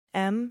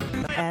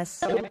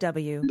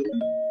MSW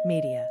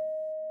Media.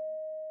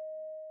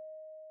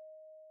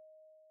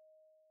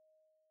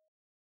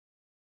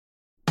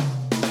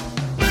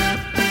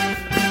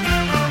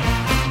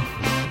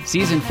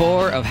 Season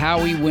 4 of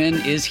How We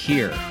Win is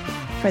here.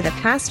 For the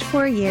past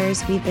 4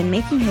 years, we've been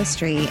making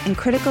history in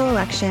critical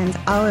elections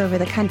all over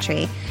the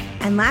country.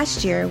 And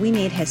last year, we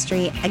made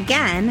history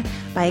again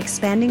by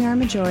expanding our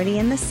majority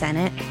in the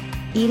Senate,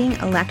 eating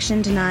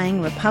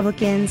election-denying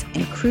Republicans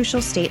in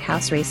crucial state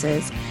house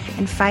races,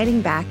 and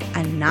fighting back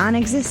a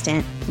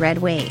non-existent red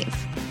wave.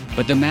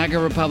 But the MAGA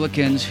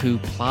Republicans who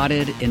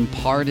plotted and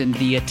pardoned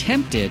the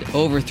attempted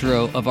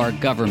overthrow of our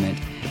government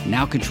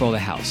now control the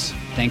House,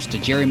 thanks to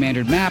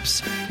gerrymandered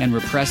maps and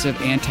repressive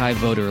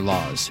anti-voter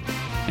laws.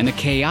 And the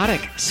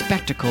chaotic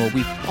spectacle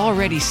we've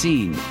already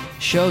seen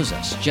shows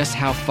us just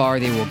how far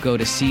they will go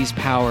to seize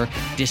power,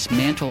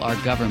 dismantle our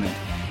government,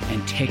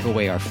 and take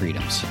away our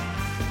freedoms.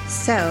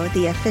 So,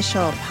 the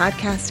official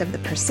podcast of The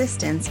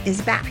Persistence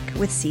is back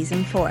with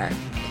Season 4.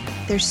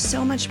 There's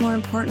so much more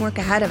important work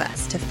ahead of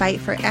us to fight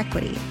for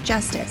equity,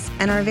 justice,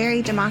 and our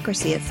very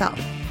democracy itself.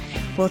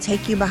 We'll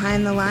take you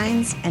behind the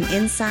lines and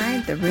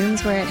inside the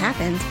rooms where it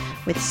happens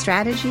with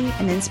strategy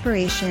and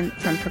inspiration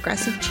from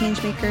progressive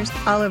changemakers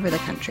all over the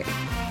country.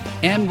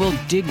 And we'll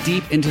dig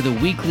deep into the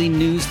weekly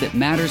news that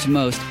matters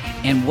most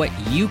and what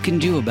you can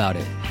do about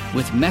it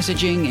with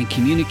messaging and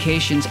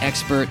communications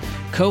expert,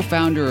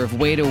 co-founder of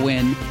Way to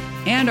Win,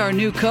 and our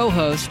new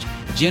co-host,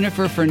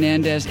 Jennifer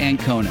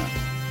Fernandez-Ancona.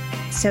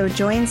 So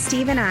join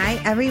Steve and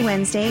I every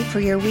Wednesday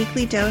for your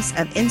weekly dose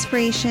of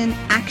inspiration,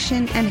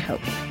 action, and hope.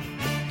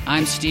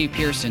 I'm Steve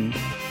Pearson.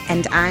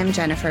 And I'm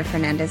Jennifer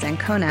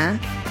Fernandez-Ancona.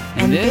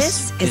 And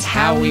this is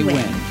How We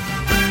Win.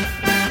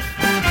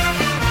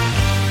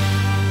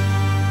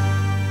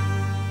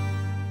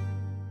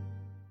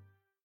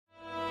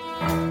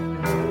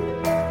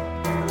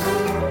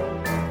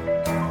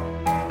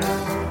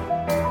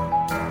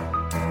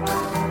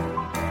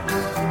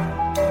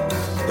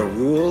 The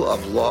rule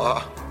of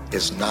law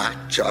is not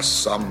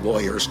just some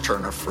lawyer's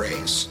turn of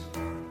phrase.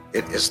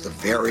 It is the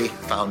very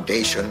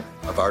foundation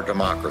of our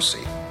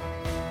democracy.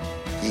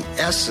 The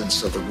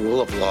essence of the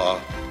rule of law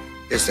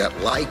is that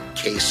like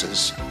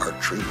cases are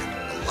treated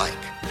alike.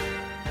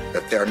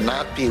 That there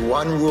not be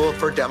one rule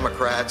for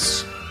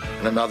Democrats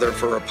and another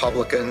for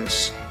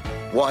Republicans,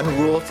 one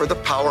rule for the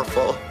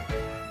powerful,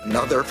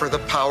 another for the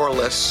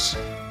powerless,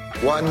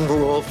 one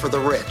rule for the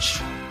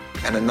rich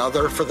and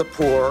another for the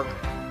poor,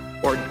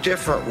 or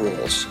different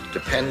rules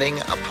depending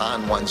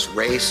upon one's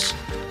race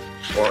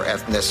or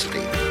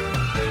ethnicity.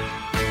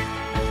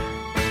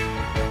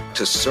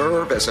 To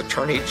serve as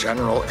Attorney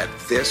General at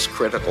this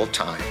critical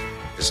time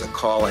is a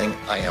calling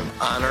I am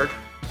honored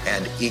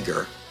and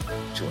eager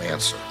to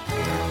answer.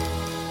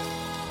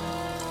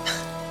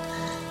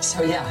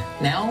 So yeah,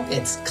 now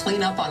it's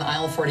clean up on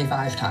aisle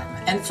 45 time.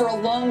 And for a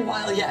long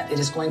while yet, it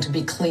is going to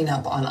be clean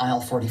up on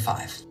aisle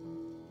 45.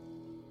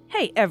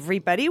 Hey,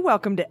 everybody.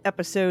 Welcome to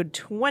episode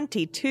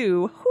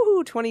 22.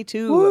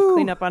 22 of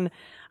Clean Up on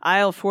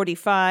Aisle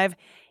 45.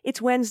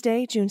 It's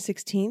Wednesday, June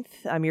 16th.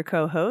 I'm your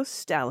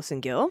co-host, Allison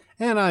Gill.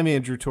 And I'm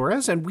Andrew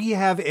Torres, and we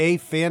have a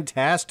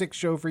fantastic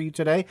show for you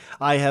today.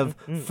 I have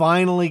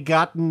finally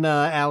gotten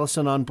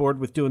Allison on board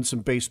with doing some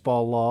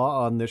baseball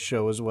law on this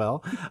show as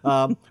well.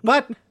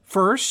 But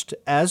first,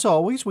 as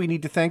always, we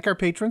need to thank our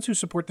patrons who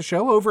support the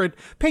show over at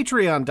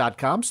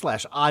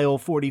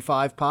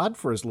patreon.com/aisle45pod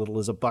for as little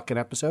as $1 an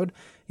episode.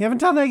 You haven't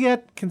done that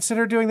yet?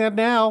 Consider doing that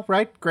now,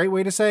 right? Great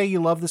way to say you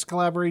love this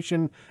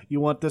collaboration. You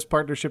want this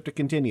partnership to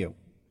continue.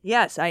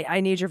 Yes,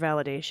 I need your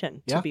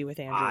validation to be with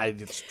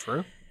Andrew. It's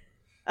true.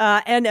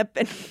 And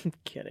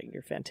kidding,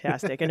 you're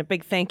fantastic. And a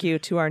big thank you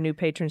to our new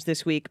patrons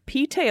this week,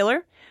 P.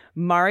 Taylor,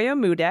 Mario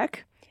Mudek,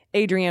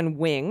 Adrienne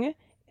Wing,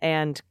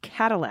 and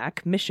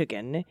Cadillac,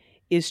 Michigan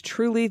is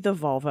truly the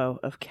Volvo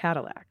of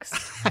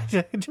Cadillacs.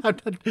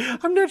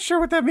 I'm not sure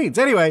what that means.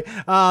 Anyway,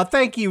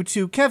 thank you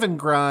to Kevin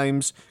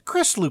Grimes,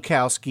 Chris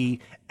Lukowski,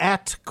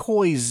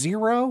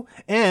 @Koi0,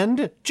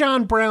 and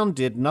John Brown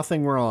Did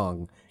Nothing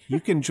Wrong. You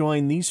can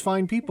join these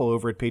fine people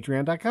over at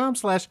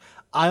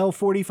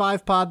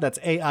patreon.com/aisle45pod. That's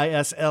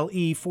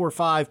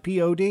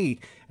AISLE45POD.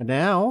 And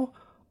now,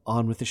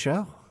 on with the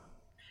show.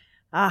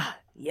 Ah,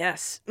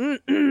 yes.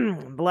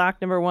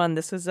 Block number 1.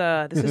 This is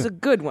a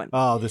good one.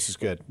 Oh, this is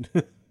good.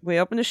 We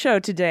opened the show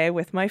today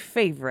with my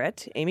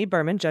favorite, Amy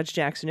Berman, Judge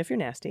Jackson, if you're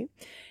nasty,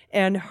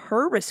 and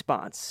her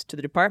response to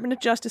the Department of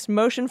Justice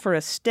motion for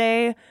a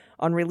stay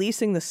on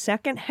releasing the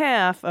second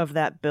half of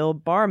that Bill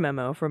Barr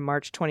memo from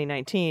March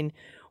 2019,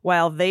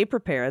 while the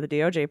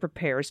DOJ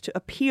prepares to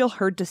appeal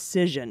her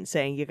decision,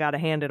 saying you got to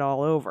hand it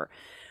all over.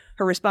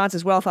 Her response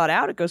is well thought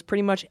out. It goes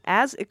pretty much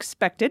as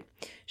expected.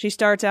 She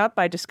starts out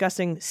by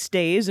discussing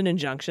stays and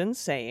injunctions,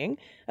 saying,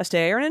 a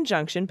stay or an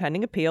injunction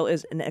pending appeal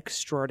is an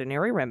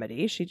extraordinary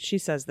remedy. She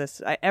says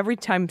this every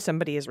time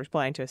somebody is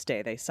replying to a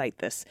stay, they cite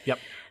this. Yep.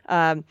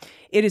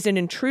 It is an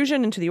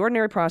intrusion into the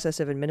ordinary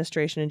process of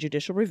administration and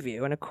judicial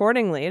review, and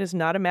accordingly, it is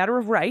not a matter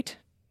of right,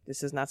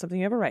 This is not something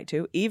you have a right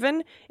to,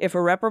 even if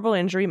irreparable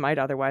injury might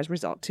otherwise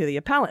result to the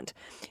appellant.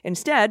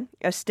 Instead,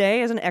 a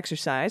stay is an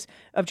exercise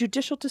of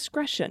judicial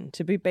discretion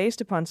to be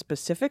based upon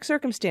specific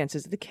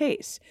circumstances of the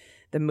case.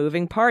 The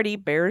moving party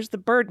bears the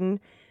burden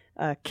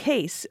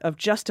case of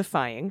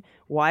justifying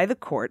why the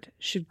court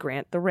should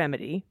grant the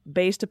remedy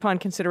based upon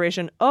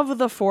consideration of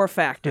the four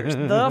factors.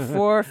 The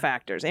four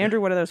factors. Andrew,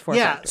 what are those four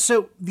factors? Yeah,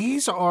 so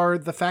these are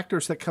the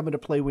factors that come into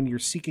play when you're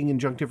seeking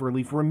injunctive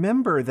relief.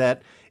 Remember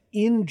that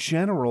in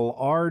general,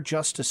 our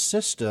justice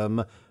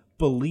system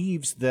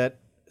believes that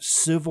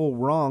civil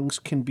wrongs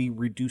can be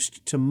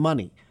reduced to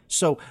money.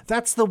 So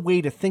that's the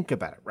way to think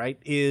about it, right?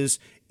 Is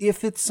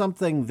if it's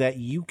something that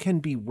you can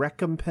be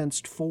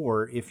recompensed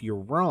for if you're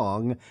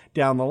wrong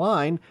down the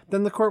line,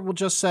 then the court will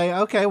just say,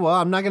 okay, well,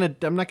 I'm not going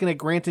to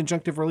grant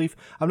injunctive relief.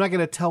 I'm not going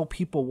to tell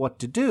people what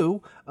to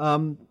do.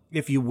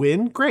 If you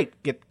win,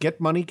 great, get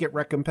money, get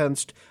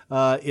recompensed.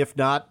 If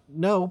not,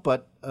 no,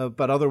 but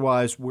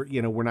otherwise we're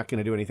not going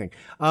to do anything.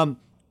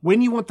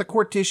 When you want the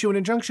court to issue an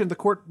injunction, the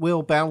court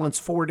will balance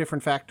four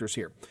different factors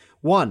here.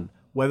 One,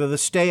 whether the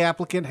stay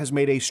applicant has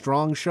made a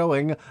strong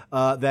showing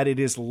that it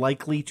is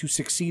likely to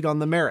succeed on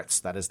the merits.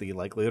 That is the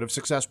likelihood of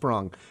success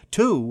prong.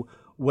 Two,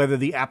 whether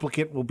the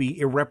applicant will be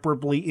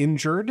irreparably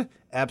injured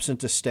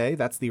absent a stay.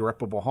 That's the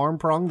irreparable harm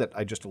prong that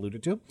I just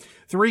alluded to.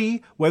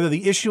 Three, whether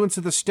the issuance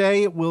of the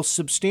stay will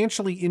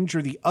substantially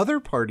injure the other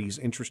parties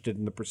interested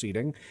in the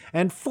proceeding.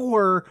 And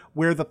four,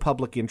 where the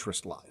public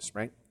interest lies,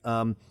 right?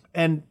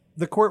 And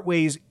the court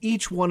weighs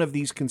each one of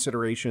these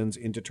considerations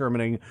in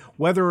determining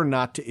whether or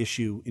not to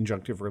issue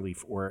injunctive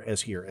relief or,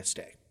 as here, a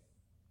stay.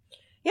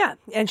 Yeah,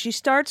 and she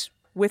starts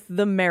with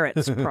the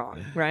merits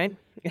prong, right?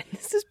 And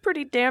this is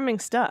pretty damning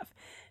stuff.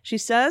 She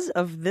says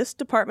of this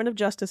Department of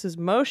Justice's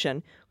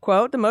motion,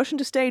 quote, the motion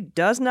to stay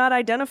does not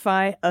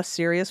identify a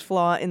serious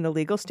flaw in the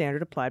legal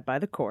standard applied by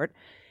the court,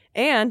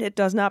 and it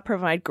does not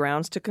provide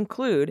grounds to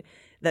conclude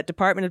that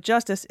Department of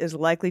Justice is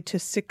likely to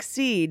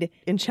succeed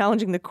in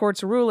challenging the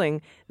court's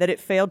ruling that it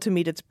failed to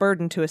meet its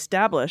burden to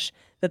establish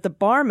that the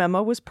Barr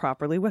memo was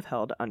properly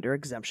withheld under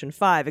Exemption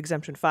 5.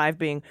 Exemption 5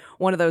 being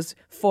one of those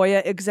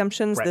FOIA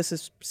exemptions. Right. This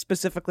is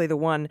specifically the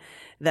one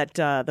that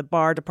the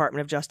Barr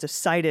Department of Justice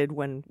cited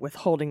when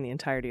withholding the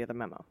entirety of the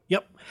memo.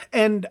 Yep.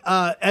 And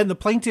the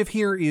plaintiff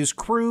here is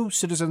CREW,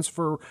 Citizens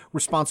for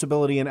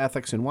Responsibility and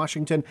Ethics in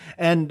Washington.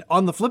 And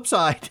on the flip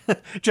side,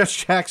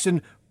 Judge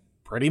Jackson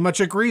pretty much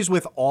agrees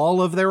with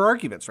all of their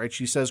arguments, right?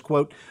 She says,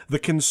 quote, the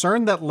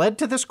concern that led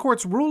to this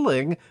court's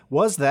ruling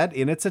was that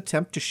in its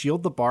attempt to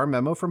shield the Barr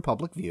memo from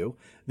public view,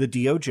 the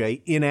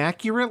DOJ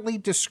inaccurately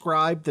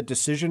described the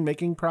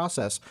decision-making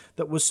process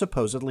that was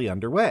supposedly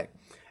underway.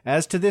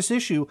 As to this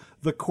issue,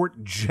 the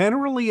court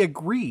generally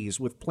agrees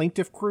with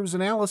Plaintiff CREW's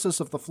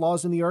analysis of the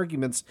flaws in the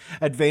arguments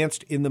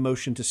advanced in the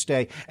motion to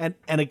stay. And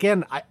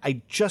again,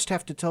 I just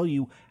have to tell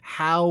you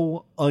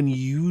how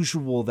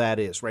unusual that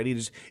is, right?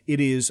 It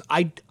is.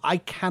 I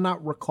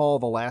cannot recall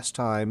the last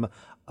time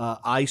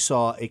I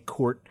saw a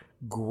court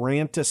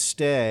grant a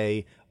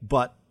stay,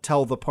 but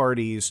tell the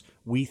parties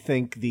we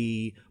think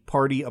the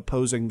party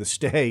opposing the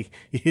stay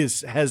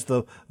has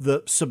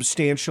the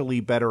substantially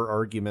better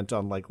argument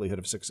on likelihood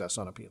of success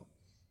on appeal.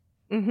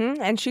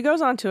 Mm-hmm. And she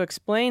goes on to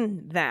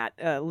explain that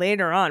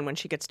later on when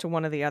she gets to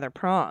one of the other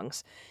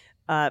prongs.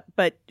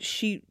 But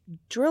she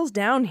drills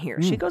down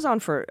here. She goes on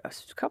for a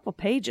couple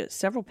pages,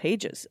 several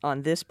pages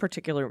on this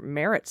particular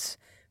merits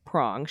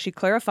prong. She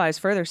clarifies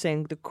further,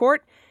 saying the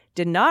court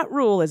did not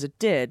rule as it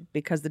did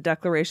because the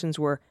declarations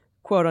were,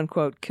 quote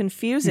unquote,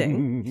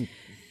 confusing.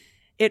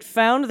 It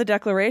found the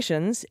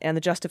declarations and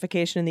the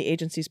justification in the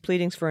agency's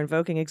pleadings for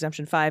invoking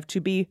Exemption 5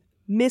 to be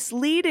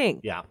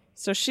misleading. Yeah.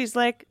 So she's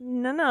like,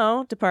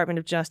 no, Department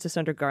of Justice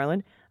under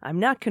Garland, I'm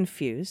not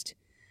confused.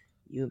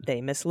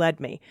 They misled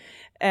me.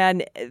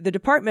 And the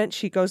department,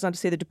 she goes on to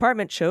say, the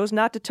department chose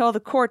not to tell the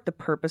court the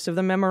purpose of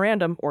the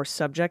memorandum or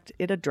subject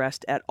it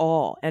addressed at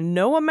all. And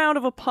no amount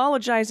of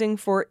apologizing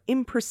for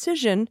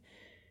imprecision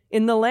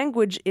in the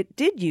language it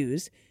did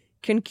use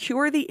can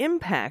cure the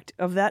impact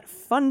of that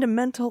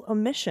fundamental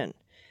omission.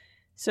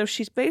 So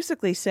she's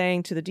basically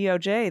saying to the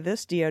DOJ,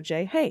 this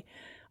DOJ, hey,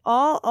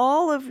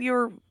 all of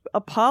your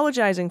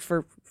apologizing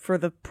for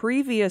the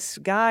previous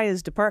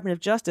guy's Department of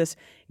Justice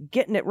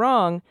getting it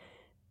wrong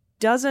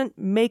doesn't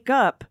make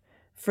up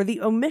for the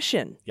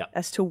omission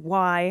as to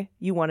why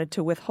you wanted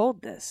to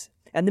withhold this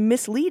and the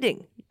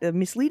misleading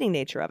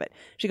nature of it.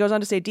 She goes on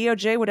to say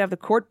DOJ would have the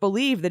court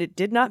believe that it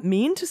did not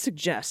mean to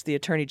suggest the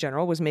Attorney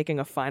General was making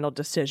a final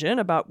decision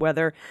about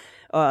whether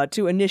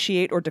to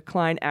initiate or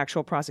decline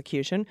actual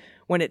prosecution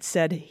when it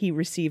said he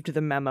received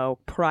the memo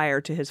prior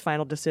to his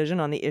final decision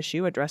on the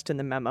issue addressed in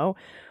the memo,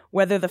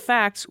 whether the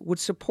facts would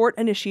support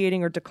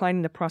initiating or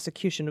declining the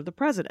prosecution of the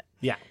president.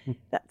 Yeah.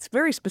 That's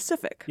very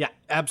specific. Yeah,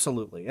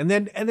 absolutely. And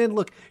then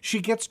look, she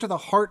gets to the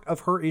heart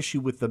of her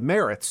issue with the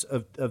merits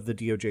of the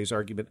DOJ's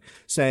argument,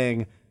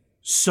 saying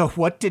So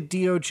what did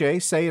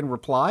DOJ say in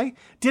reply?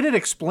 Did it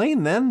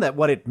explain then that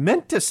what it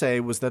meant to say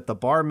was that the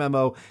Barr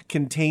memo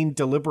contained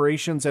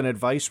deliberations and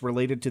advice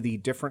related to the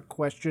different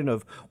question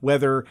of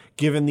whether,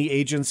 given the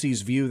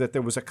agency's view that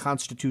there was a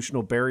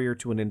constitutional barrier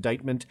to an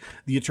indictment,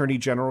 the Attorney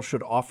General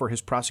should offer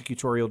his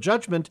prosecutorial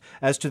judgment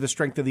as to the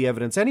strength of the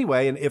evidence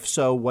anyway, and if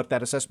so, what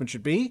that assessment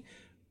should be?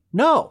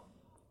 No.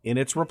 In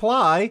its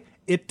reply,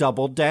 it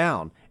doubled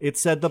down. It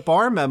said the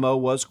Barr memo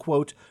was,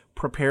 quote,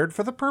 prepared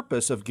for the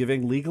purpose of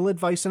giving legal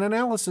advice and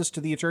analysis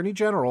to the Attorney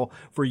General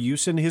for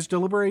use in his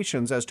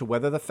deliberations as to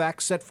whether the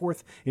facts set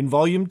forth in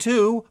Volume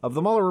 2 of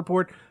the Mueller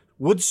report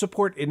would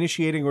support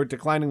initiating or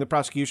declining the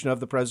prosecution of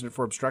the president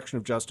for obstruction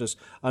of justice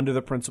under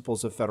the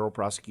principles of federal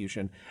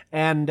prosecution,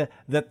 and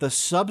that the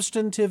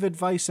substantive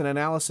advice and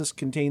analysis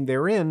contained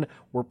therein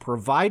were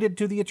provided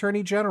to the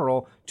Attorney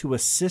General to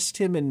assist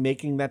him in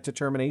making that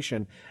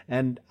determination.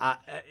 And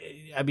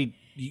I mean,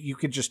 you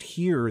could just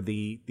hear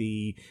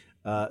the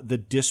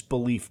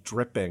disbelief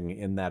dripping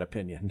in that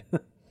opinion.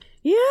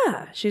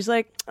 Yeah. She's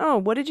like, oh,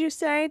 what did you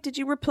say? Did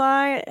you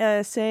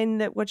reply saying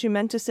that what you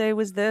meant to say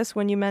was this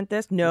when you meant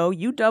this? No,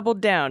 you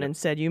doubled down and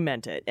said you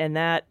meant it. And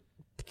that,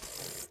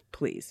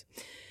 please.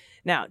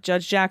 Now,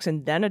 Judge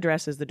Jackson then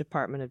addresses the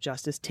Department of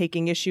Justice,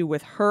 taking issue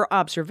with her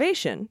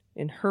observation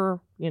in her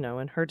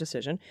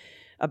decision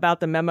about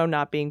the memo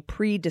not being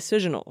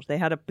pre-decisional. They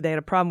had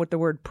a problem with the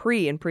word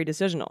pre and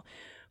pre-decisional.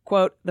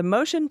 Quote, the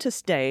motion to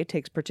stay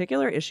takes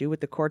particular issue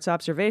with the court's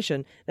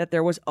observation that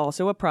there was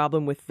also a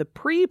problem with the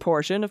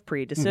pre-portion of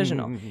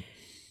pre-decisional.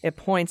 It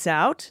points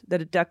out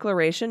that a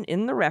declaration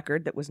in the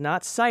record that was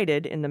not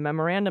cited in the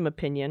memorandum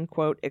opinion,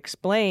 quote,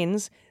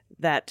 explains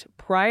that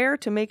prior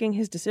to making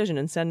his decision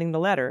and sending the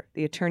letter,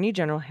 the Attorney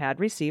General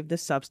had received the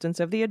substance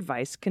of the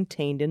advice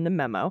contained in the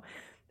memo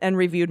and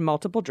reviewed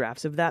multiple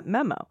drafts of that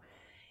memo.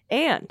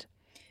 And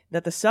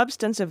that the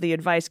substance of the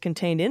advice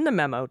contained in the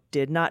memo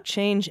did not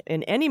change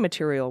in any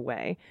material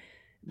way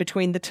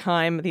between the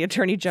time the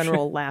Attorney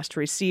General last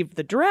received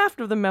the draft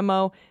of the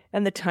memo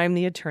and the time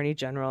the Attorney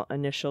General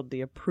initialed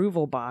the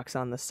approval box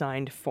on the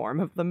signed form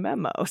of the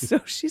memo.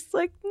 So she's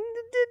like,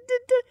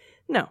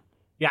 no.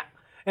 Yeah.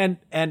 And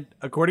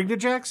according to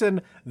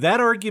Jackson, that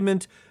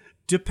argument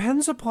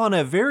depends upon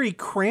a very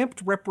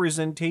cramped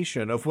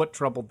representation of what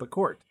troubled the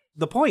court.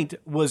 The point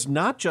was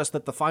not just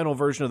that the final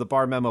version of the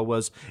Barr memo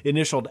was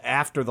initialed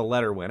after the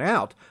letter went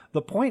out.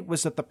 The point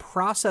was that the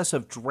process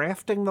of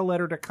drafting the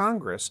letter to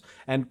Congress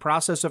and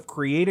process of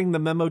creating the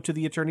memo to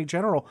the Attorney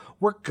General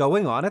were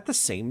going on at the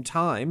same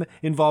time,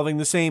 involving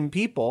the same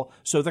people,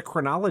 so the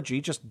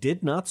chronology just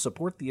did not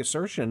support the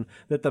assertion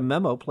that the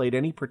memo played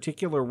any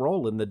particular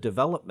role in the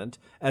development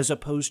as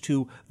opposed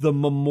to the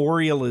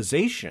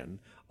memorialization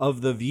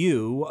of the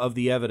view of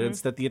the evidence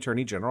that the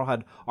Attorney General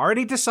had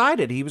already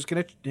decided he was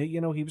going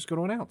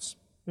to announce.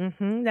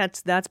 Mm-hmm.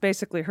 That's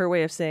basically her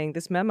way of saying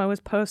this memo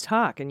is post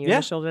hoc, and you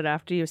initialed it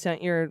after you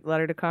sent your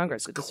letter to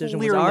Congress. The decision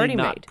was already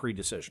not made.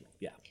 Pre-decision.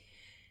 Yeah.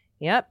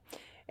 Yep.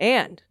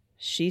 And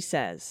she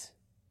says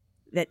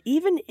that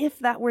even if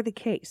that were the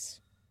case,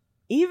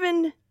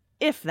 the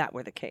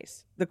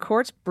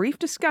court's brief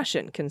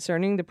discussion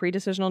concerning the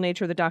pre-decisional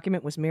nature of the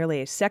document was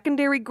merely a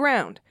secondary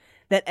ground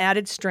that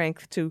added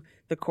strength to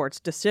the court's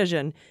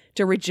decision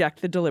to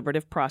reject the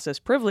deliberative process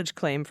privilege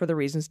claim for the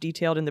reasons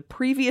detailed in the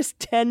previous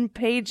 10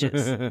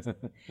 pages.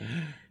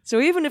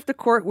 So even if the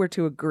court were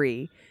to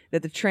agree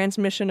that the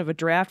transmission of a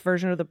draft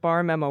version of the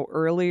Barr memo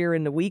earlier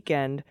in the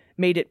weekend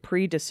made it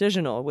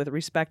pre-decisional with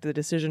respect to the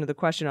decision of the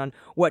question on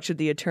what should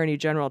the Attorney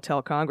General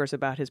tell Congress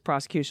about his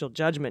prosecutorial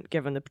judgment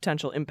given the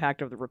potential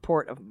impact of the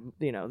report of,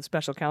 the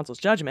special counsel's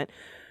judgment,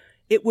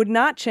 it would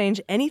not change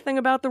anything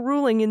about the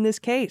ruling in this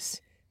case,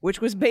 which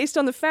was based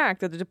on the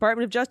fact that the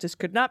Department of Justice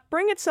could not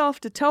bring itself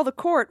to tell the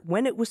court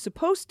when it was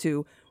supposed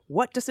to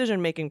what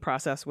decision-making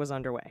process was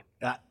underway.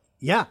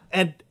 Yeah,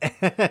 and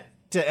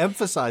to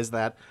emphasize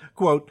that,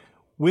 quote,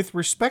 with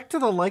respect to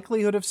the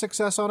likelihood of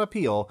success on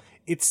appeal,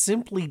 it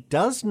simply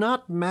does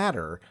not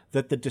matter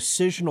that the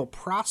decisional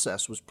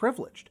process was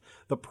privileged.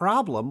 The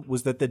problem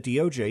was that the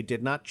DOJ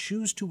did not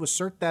choose to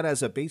assert that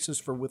as a basis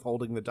for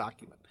withholding the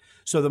document.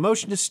 So the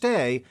motion to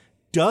stay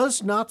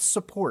does not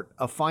support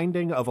a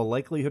finding of a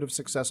likelihood of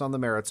success on the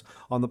merits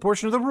on the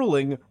portion of the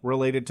ruling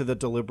related to the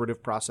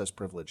deliberative process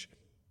privilege.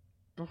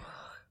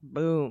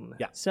 Boom.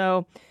 Yeah.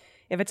 So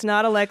if it's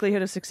not a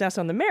likelihood of success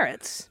on the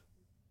merits,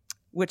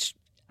 which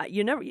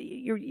you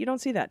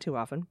don't see that too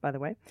often, by the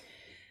way,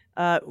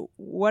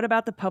 what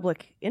about the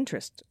public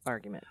interest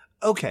argument?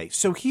 Okay,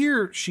 so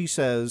here she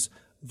says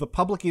the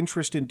public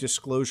interest in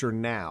disclosure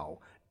now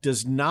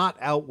does not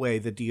outweigh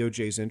the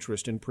DOJ's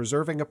interest in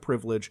preserving a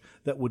privilege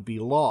that would be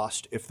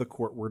lost if the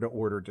court were to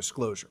order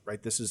disclosure,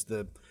 right? This is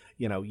the,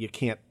 you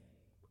can't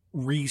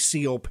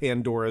reseal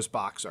Pandora's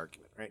box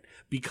argument, right?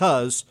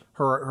 Because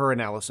her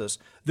analysis,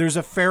 there's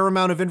a fair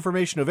amount of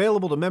information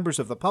available to members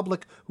of the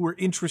public who are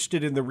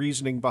interested in the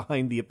reasoning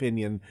behind the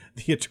opinion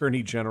the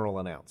Attorney General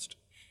announced.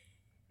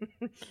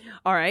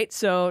 All right,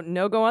 so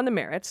no go on the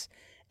merits,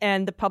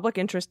 and the public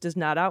interest does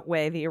not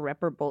outweigh the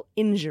irreparable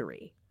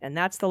injury. And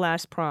that's the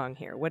last prong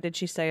here. What did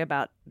she say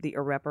about the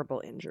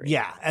irreparable injury?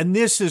 Yeah, and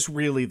this is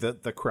really the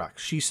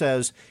crux. She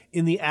says,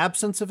 in the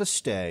absence of a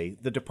stay,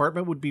 the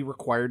department would be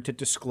required to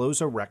disclose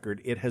a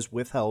record it has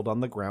withheld on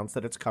the grounds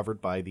that it's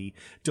covered by the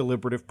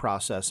deliberative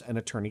process and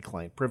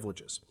attorney-client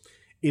privileges.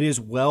 It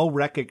is well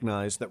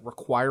recognized that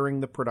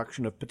requiring the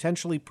production of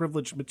potentially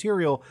privileged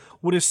material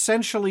would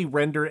essentially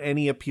render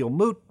any appeal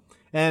moot,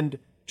 and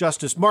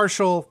Justice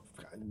Marshall,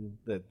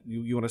 that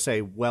you want to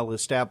say well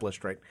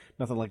established, right?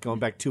 Nothing like going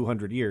back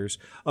 200 years,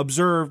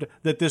 observed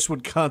that this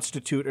would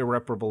constitute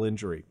irreparable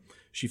injury.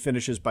 She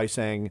finishes by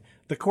saying,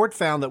 the court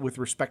found that with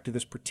respect to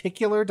this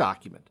particular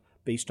document,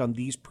 based on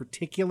these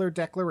particular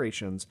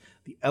declarations,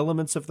 the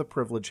elements of the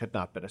privilege had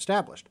not been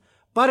established.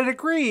 But it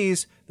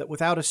agrees that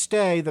without a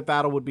stay, the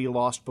battle would be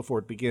lost before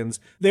it begins.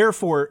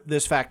 Therefore,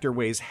 this factor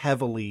weighs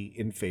heavily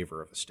in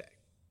favor of a stay.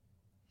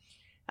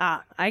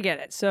 I get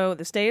it. So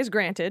the stay is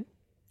granted,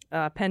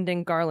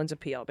 pending Garland's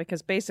appeal,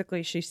 because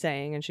basically she's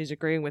saying, and she's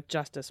agreeing with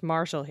Justice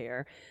Marshall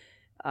here,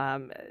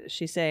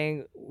 she's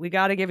saying, we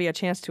got to give you a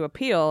chance to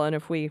appeal, and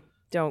if we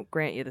don't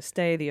grant you the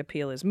stay, the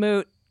appeal is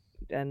moot,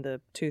 and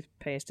the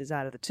toothpaste is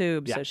out of the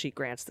tube, so she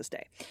grants the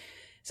stay.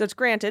 So it's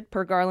granted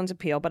per Garland's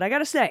appeal, but I got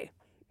to say,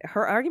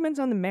 her arguments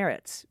on the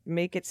merits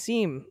make it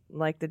seem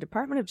like the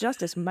Department of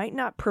Justice might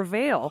not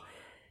prevail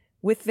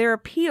with their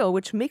appeal,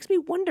 which makes me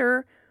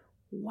wonder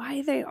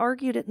why they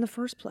argued it in the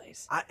first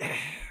place.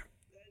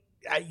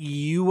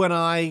 You and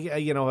I,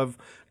 have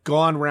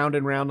gone round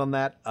and round on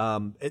that.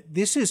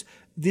 This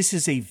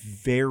is a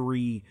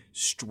very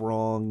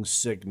strong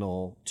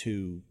signal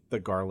to the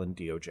Garland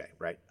DOJ,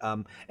 right?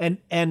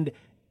 And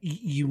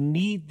you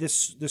need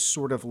this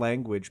sort of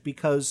language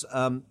because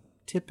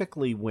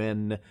typically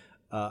when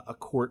a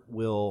court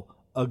will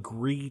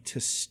agree to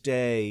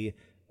stay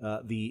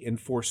the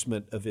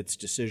enforcement of its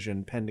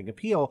decision pending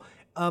appeal,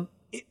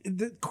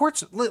 the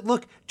courts,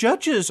 look,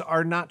 judges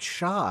are not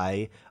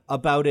shy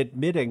about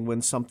admitting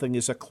when something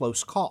is a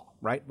close call,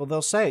 right? Well,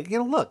 they'll say,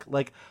 look,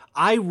 like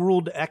I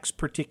ruled X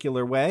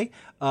particular way,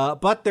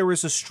 but there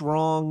was a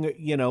strong,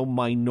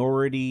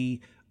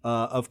 minority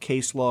of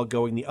case law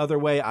going the other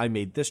way. I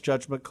made this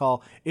judgment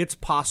call. It's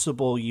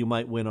possible you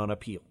might win on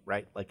appeal,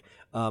 right? Like,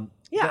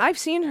 I've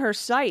seen her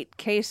cite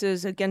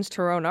cases against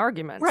her own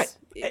arguments, right?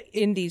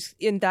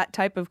 In that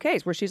type of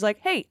case where she's like,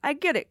 "Hey, I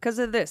get it because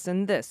of this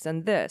and this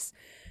and this."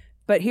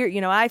 But here,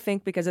 I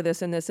think because of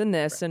this and this and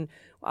this, and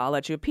I'll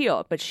let you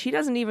appeal. But she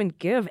doesn't even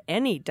give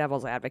any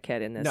devil's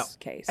advocate in this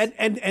case.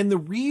 And the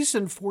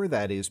reason for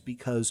that is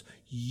because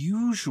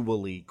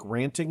usually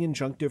granting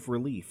injunctive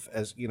relief,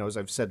 as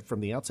I've said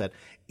from the outset,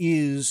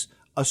 is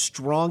a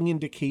strong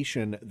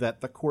indication that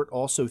the court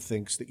also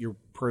thinks that you're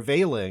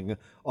prevailing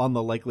on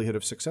the likelihood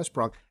of success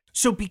prong.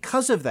 So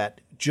because of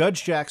that,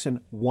 Judge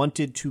Jackson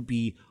wanted to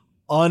be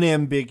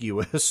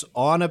unambiguous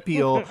on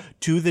appeal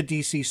to the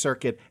D.C.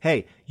 Circuit.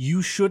 Hey,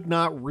 you should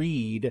not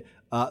read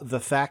the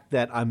fact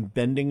that I'm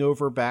bending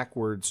over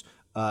backwards,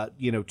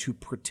 to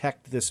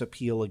protect this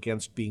appeal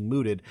against being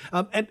mooted.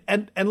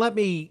 And let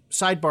me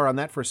sidebar on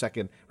that for a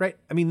second, right?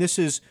 I mean, this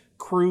is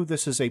CREW.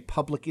 This is a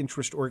public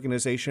interest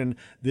organization.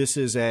 This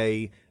is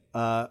a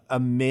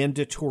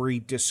mandatory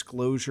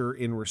disclosure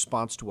in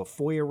response to a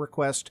FOIA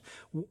request.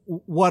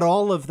 What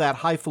all of that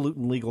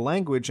highfalutin legal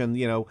language and,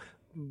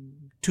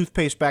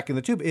 toothpaste back in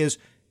the tube is,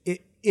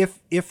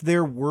 if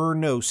there were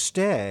no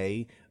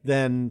stay,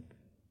 then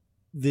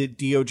the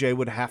DOJ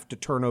would have to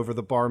turn over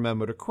the Barr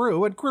memo to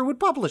CREW, and CREW would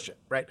publish it,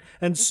 right?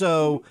 And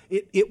so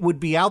it would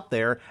be out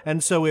there.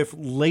 And so if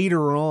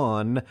later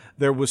on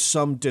there was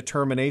some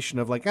determination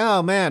of like,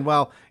 oh man,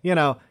 well,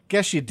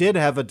 guess you did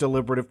have a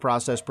deliberative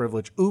process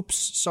privilege. Oops,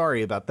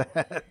 sorry about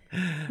that.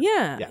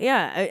 Yeah.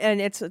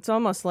 And it's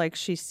almost like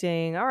she's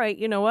saying, all right,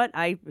 you know what?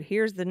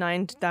 Here's the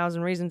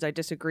 9,000 reasons I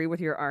disagree with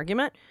your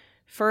argument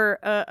for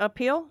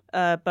appeal,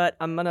 but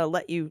I'm going to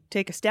let you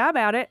take a stab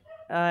at it.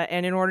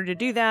 And in order to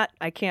do that,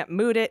 I can't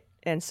moot it,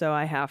 and so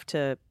I have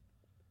to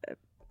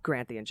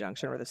grant the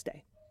injunction or the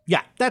stay.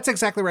 Yeah, that's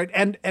exactly right.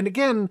 And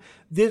again,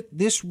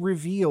 this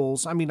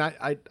reveals, I mean,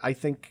 I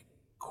think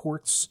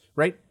courts,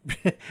 right?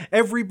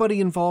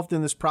 Everybody involved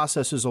in this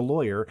process is a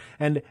lawyer,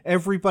 and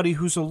everybody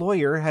who's a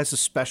lawyer has a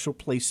special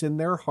place in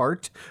their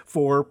heart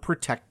for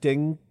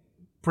protecting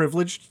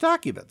privileged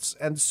documents.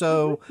 And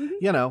so,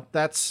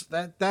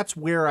 that's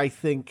where I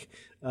think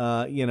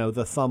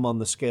the thumb on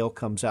the scale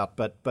comes out.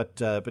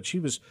 But she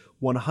was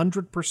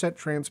 100%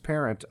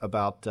 transparent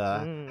about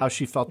how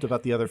she felt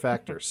about the other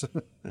factors.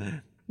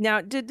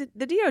 Now, did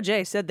the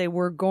DOJ said they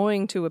were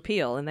going to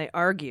appeal, and they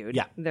argued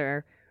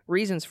their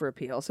reasons for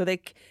appeal. So they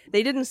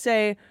didn't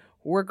say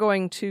we're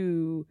going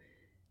to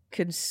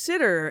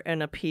consider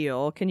an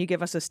appeal. Can you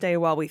give us a stay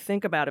while we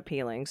think about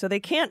appealing? So they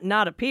can't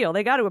not appeal.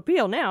 They got to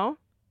appeal now.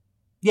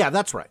 Yeah,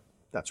 that's right.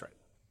 That's right.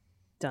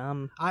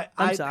 Dumb.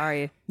 I'm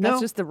sorry. That's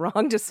just the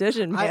wrong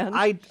decision, man.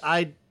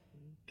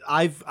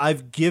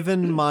 I've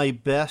given my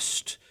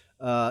best,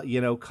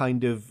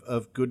 kind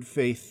of good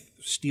faith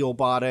steel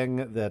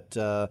botting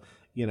that,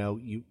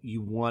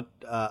 you want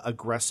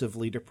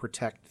aggressively to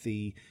protect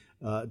the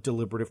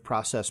deliberative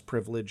process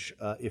privilege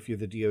if you're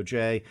the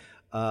DOJ.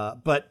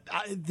 But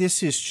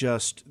this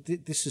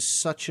is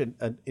such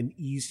an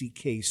easy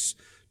case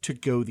to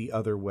go the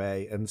other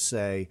way and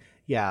say,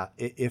 yeah,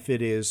 if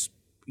it is,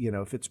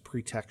 if it's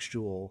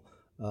pretextual,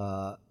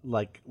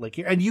 like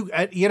here, and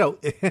yeah,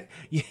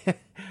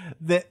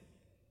 that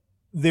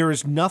there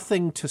is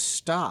nothing to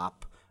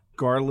stop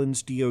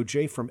Garland's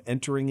DOJ from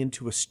entering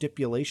into a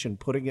stipulation,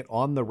 putting it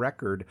on the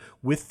record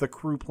with the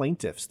crew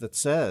plaintiffs that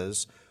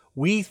says,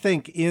 we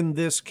think in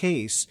this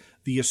case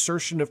the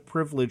assertion of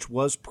privilege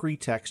was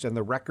pretext, and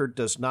the record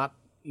does not,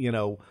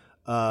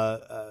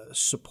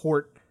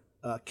 support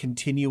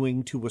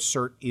continuing to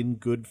assert in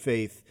good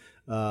faith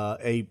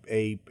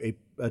a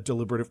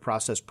deliberative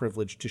process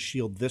privilege to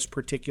shield this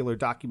particular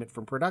document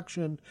from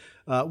production.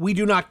 We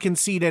do not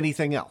concede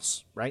anything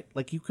else, right?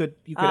 Like you could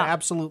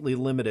absolutely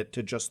limit it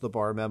to just the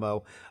Barr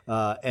memo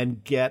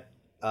and get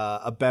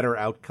a better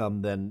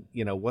outcome than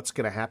what's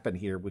going to happen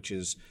here, which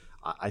is,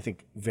 I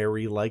think,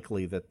 very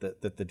likely that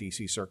the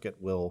D.C. Circuit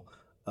will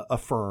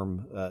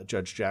affirm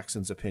Judge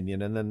Jackson's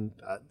opinion, and then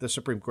the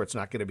Supreme Court's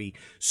not going to be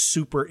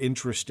super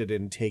interested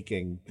in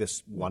taking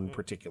this one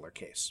particular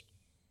case.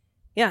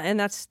 Yeah, and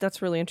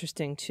that's really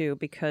interesting too,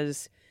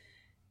 because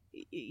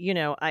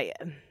I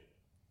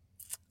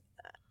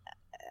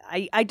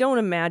don't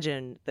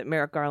imagine that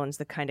Merrick Garland's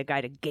the kind of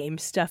guy to game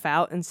stuff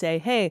out and say,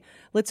 hey,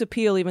 let's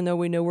appeal even though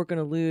we know we're going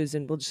to lose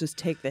and we'll just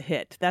take the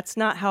hit. That's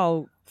not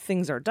how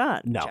things are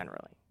done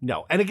generally.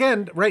 No. And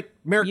again, right,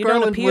 Merrick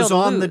Garland was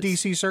on the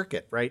D.C.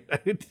 Circuit, right?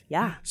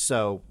 Yeah.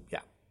 So, yeah.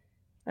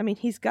 I mean,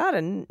 he's got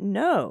to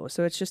know.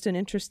 So it's just an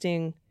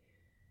interesting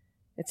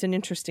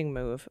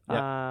move.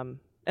 Yep.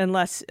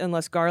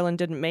 Unless Garland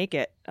didn't make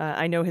it.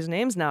 I know his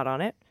name's not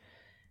on it,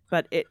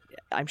 but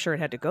I'm sure it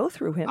had to go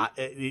through him.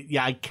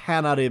 I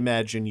cannot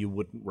imagine you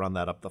wouldn't run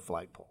that up the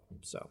flagpole.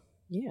 So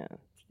yeah.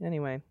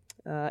 Anyway,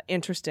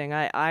 interesting.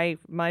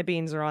 My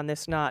beans are on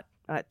this, not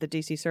at the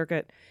D.C.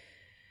 Circuit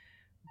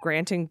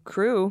granting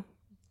crew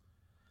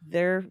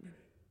the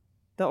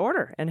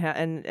order, and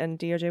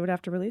DOJ would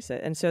have to release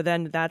it. And so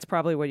then that's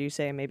probably what you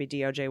say. Maybe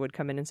DOJ would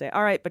come in and say,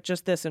 all right, but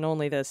just this and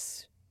only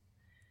this.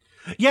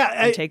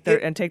 Yeah, and take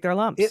their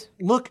lumps.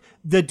 Look,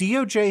 the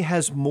DOJ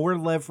has more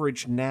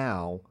leverage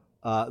now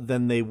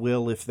than they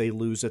will if they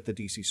lose at the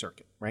D.C.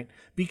 Circuit, right?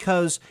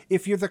 Because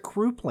if you're the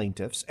crew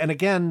plaintiffs, and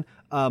again,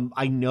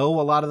 I know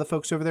a lot of the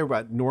folks over there,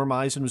 but Norm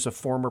Eisen was a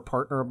former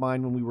partner of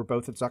mine when we were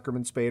both at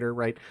Zuckerman Spader,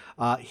 right?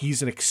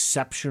 He's an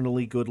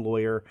exceptionally good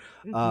lawyer.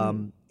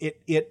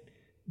 Mm-hmm.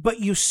 But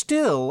you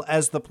still,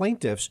 as the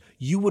plaintiffs,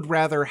 you would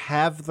rather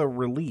have the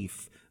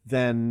relief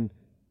than,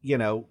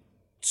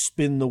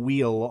 spin the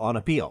wheel on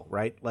appeal,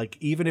 right? Like,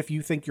 even if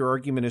you think your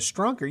argument is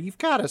stronger, you've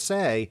got to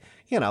say,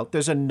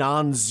 there's a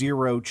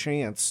non-zero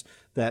chance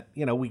that,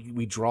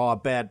 we draw a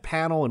bad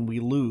panel and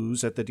we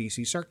lose at the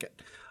D.C.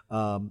 Circuit.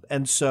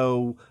 And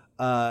so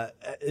the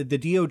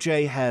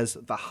DOJ has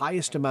the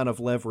highest amount of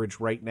leverage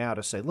right now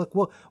to say, look,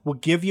 we'll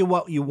give you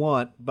what you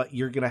want, but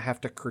you're going to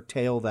have to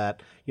curtail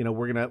that.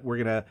 We're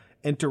going to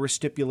enter a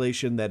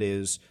stipulation that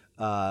is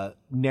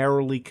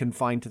narrowly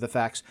confined to the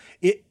facts.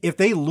 If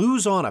they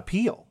lose on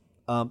appeal,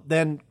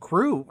 then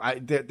crew,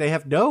 they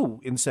have no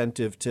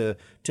incentive to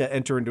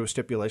enter into a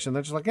stipulation.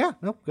 They're just like, yeah,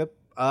 no, good.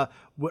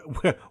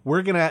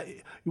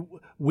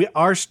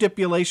 Our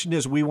stipulation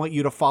is we want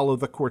you to follow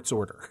the court's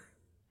order.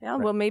 Yeah,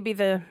 right. Well, maybe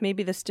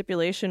the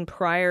stipulation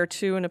prior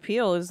to an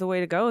appeal is the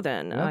way to go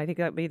then. Yeah. I think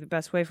that'd be the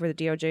best way for the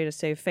DOJ to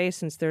save face,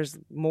 since there's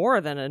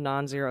more than a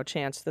non-zero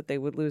chance that they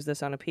would lose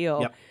this on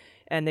appeal. Yep.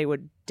 And they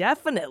would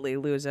definitely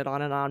lose it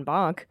on an en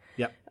banc.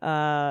 Yep.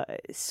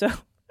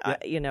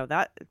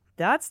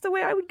 That's the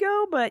way I would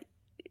go, but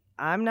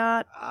I'm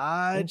not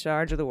in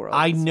charge of the world.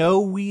 I know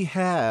we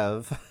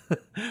have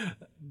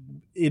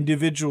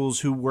individuals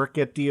who work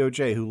at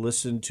DOJ who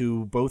listen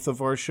to both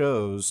of our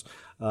shows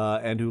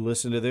and who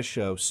listen to this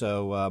show.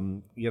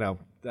 So,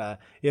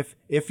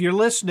 if you're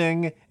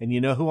listening and you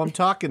know who I'm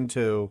talking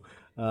to,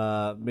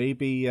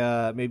 maybe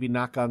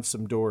knock on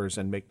some doors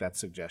and make that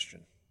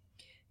suggestion.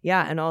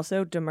 Yeah, and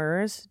also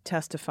demurs,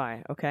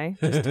 testify, okay?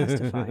 Just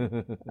testify.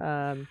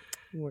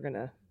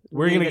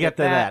 We're gonna get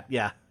to that,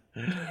 yeah.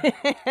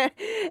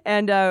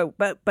 And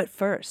but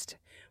first,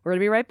 we're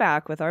gonna be right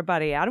back with our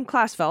buddy Adam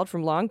Klasfeld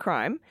from Law and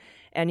Crime,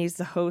 and he's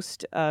the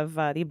host of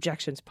the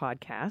Objections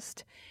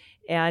podcast,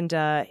 and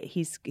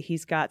he's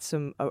got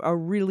a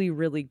really,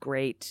 really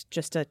great,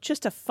 just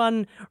a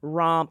fun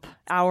romp,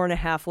 hour and a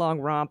half long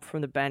romp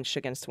from the bench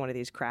against one of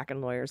these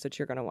Kraken lawyers that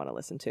you're going to want to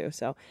listen to.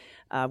 So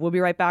we'll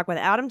be right back with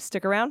Adam.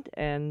 Stick around,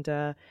 and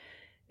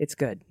it's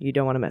good. You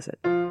don't want to miss it.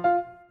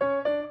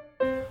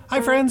 Hi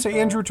friends,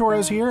 Andrew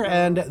Torres here,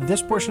 and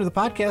this portion of the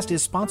podcast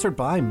is sponsored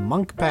by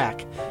Monk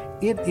Pack.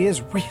 It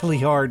is really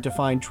hard to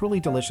find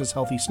truly delicious,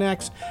 healthy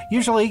snacks.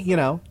 Usually,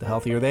 the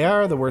healthier they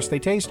are, the worse they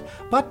taste,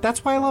 but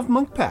that's why I love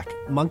Monk Pack.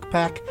 Monk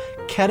Pack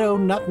keto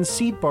nut and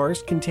seed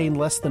bars contain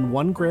less than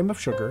 1 gram of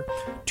sugar,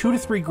 2 to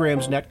 3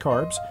 grams net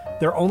carbs,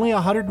 They're only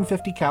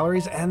 150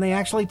 calories, and they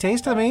actually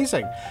taste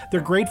amazing.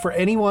 They're great for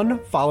anyone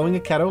following a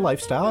keto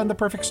lifestyle, and the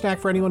perfect snack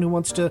for anyone who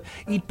wants to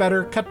eat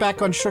better, cut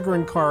back on sugar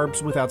and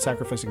carbs without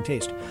sacrificing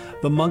taste.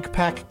 The Monk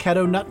Pack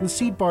Keto Nut and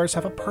Seed Bars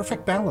have a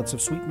perfect balance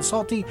of sweet and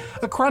salty,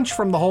 a crunch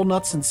from the whole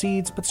nuts and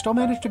seeds, but still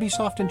manage to be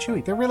soft and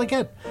chewy. They're really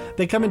good.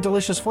 They come in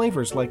delicious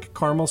flavors like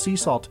caramel sea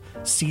salt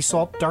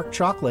dark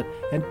chocolate,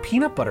 and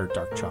peanut butter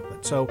dark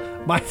chocolate. So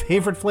my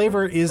favorite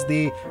flavor is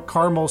the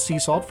caramel sea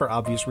salt for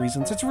obvious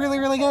reasons. It's really,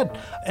 really good.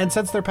 And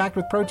since they're packed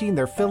with protein,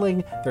 they're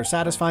filling, they're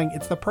satisfying.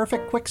 It's the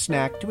perfect quick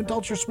snack to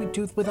indulge your sweet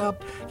tooth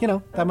without,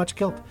 that much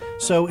guilt.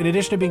 So in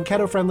addition to being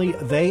keto-friendly,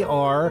 they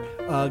are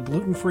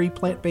gluten-free,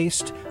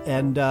 plant-based,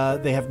 and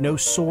they have no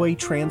soy,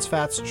 trans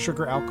fats,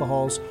 sugar,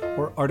 alcohols,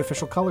 or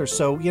artificial colors.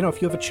 So,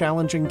 if you have a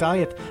challenging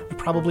diet, they're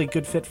probably a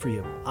good fit for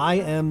you. I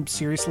am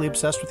seriously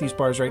obsessed with these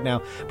bars right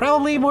now.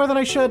 Probably more than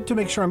I should to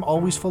make sure I'm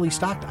always fully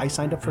stocked. I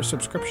signed up for a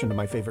subscription to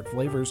my favorite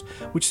flavors,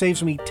 which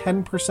saves me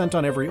 10%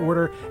 on every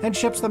order and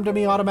ships them to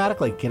me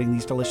automatically. Getting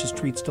these delicious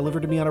treats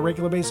delivered to me on a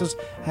regular basis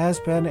has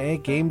been a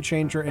game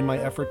changer in my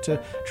effort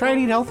to try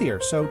and eat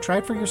healthier. So try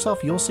it for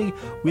yourself. You'll see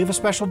we have a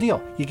special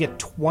deal. You get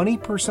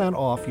 20%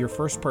 off your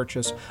first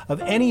purchase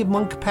of any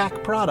Monk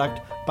Pack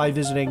product by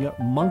visiting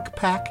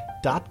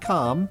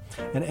monkpack.com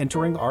and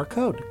entering our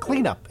code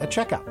CLEANUP at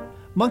checkout.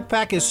 Monk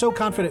Pack is so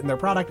confident in their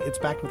product, it's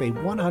backed with a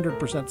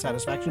 100%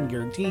 satisfaction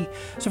guarantee.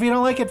 So if you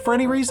don't like it for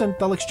any reason,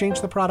 they'll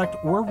exchange the product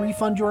or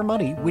refund your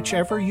money,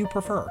 whichever you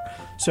prefer.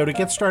 So to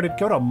get started,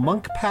 go to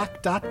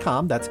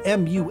monkpack.com. That's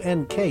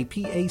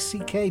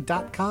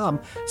MUNKPACK.com.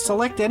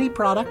 Select any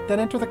product, then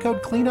enter the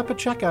code CLEANUP at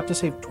checkout to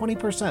save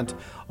 20%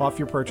 off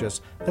your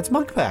purchase. That's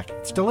Monk Pack.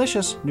 It's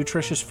delicious,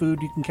 nutritious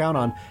food you can count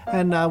on,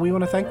 and we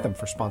want to thank them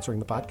for sponsoring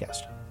the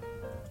podcast.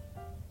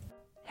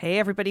 Hey,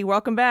 everybody,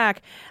 welcome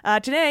back.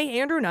 Today,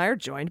 Andrew and I are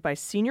joined by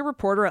senior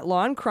reporter at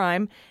Law and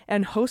Crime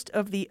and host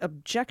of the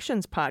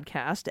Objections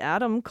podcast,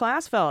 Adam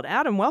Klasfeld.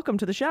 Adam, welcome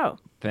to the show.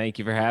 Thank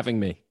you for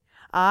having me.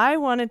 I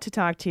wanted to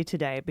talk to you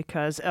today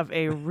because of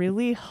a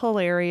really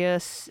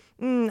hilarious,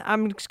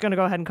 I'm just going to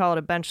go ahead and call it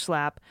a bench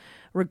slap,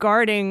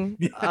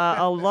 regarding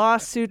a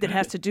lawsuit that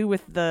has to do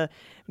with the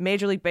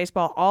Major League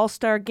Baseball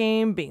All-Star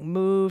Game being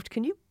moved.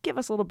 Can you give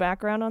us a little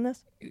background on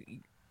this?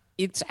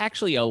 It's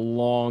actually a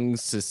long,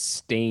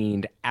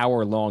 sustained,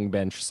 hour-long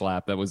bench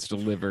slap that was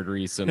delivered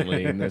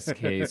recently, in this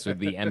case with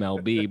the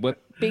MLB.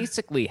 What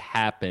basically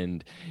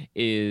happened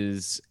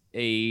is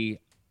a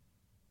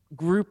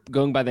group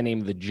going by the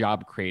name of the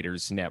Job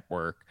Creators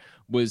Network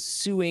was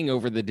suing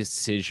over the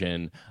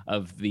decision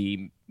of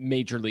the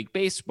Major League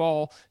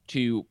Baseball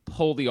to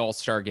pull the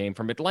All-Star Game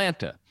from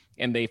Atlanta.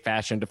 And they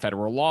fashioned a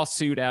federal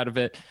lawsuit out of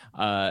it,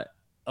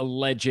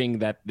 alleging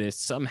that this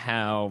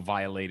somehow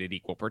violated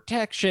equal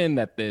protection,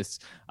 that this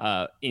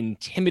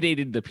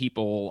intimidated the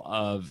people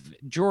of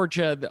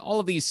Georgia,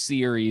 all of these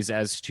theories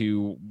as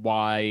to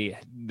why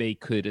they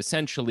could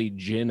essentially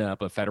gin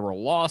up a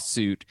federal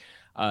lawsuit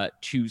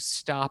to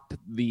stop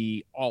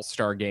the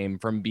All-Star Game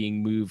from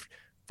being moved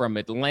from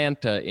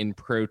Atlanta in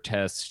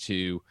protest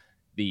to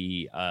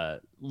the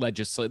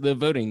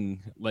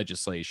voting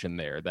legislation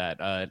there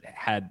that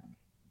had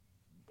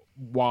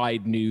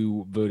wide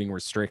new voting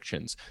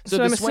restrictions.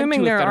 So I'm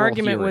assuming their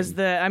argument was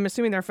that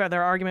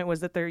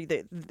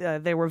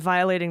they were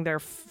violating their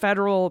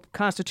federal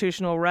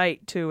constitutional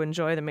right to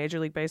enjoy the Major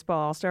League Baseball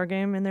All-Star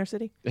Game in their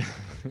city.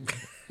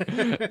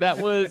 That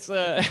was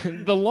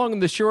the long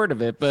and the short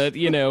of it. But,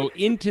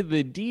 into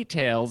the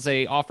details,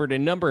 they offered a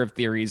number of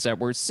theories that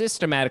were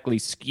systematically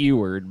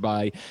skewered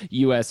by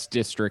U.S.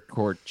 District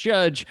Court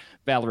Judge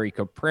Valerie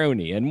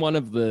Caproni. And one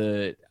of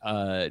the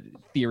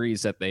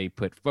theories that they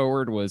put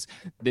forward was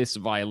this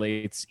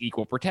violates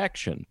equal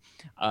protection.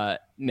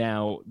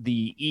 Now,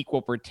 the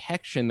equal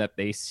protection that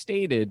they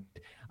stated,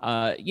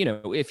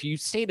 if you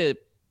state a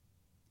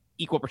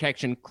equal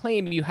protection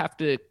claim, you have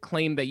to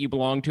claim that you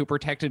belong to a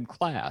protected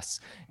class.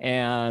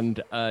 And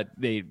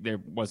there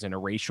wasn't a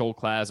racial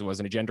class, it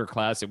wasn't a gender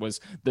class, it was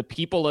the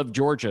people of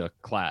Georgia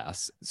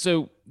class.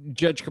 So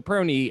Judge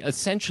Caproni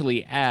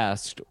essentially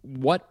asked,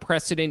 what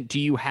precedent do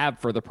you have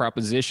for the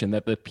proposition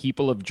that the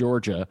people of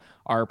Georgia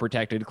are a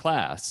protected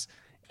class?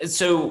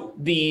 So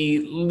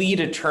the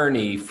lead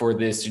attorney for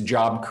this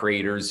Job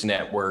Creators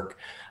Network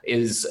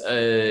is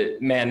a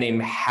man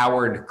named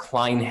Howard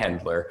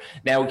Kleinhendler.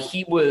 Now,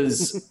 he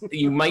was,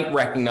 you might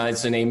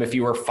recognize the name if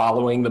you were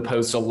following the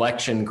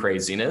post-election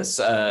craziness,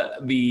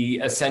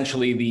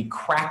 essentially the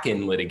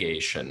Kraken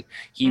litigation.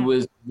 He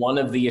was one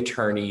of the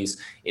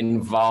attorneys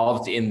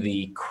involved in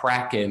the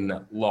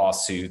Kraken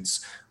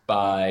lawsuits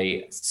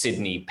by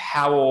Sidney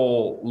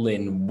Powell,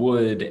 Lynn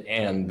Wood,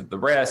 and the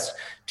rest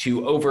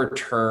to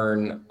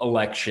overturn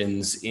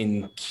elections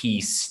in key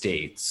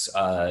states.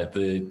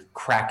 The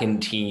Kraken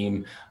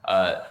team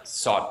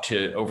sought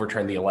to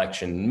overturn the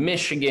election in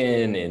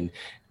Michigan, in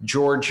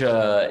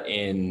Georgia,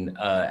 in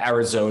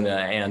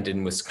Arizona, and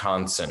in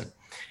Wisconsin.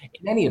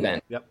 In any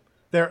event,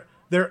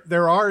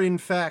 there are in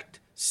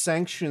fact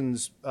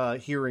sanctions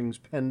hearings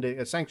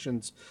pending,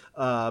 sanctions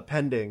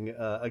pending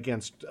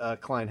against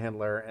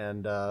Kleinhandler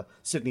and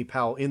Sidney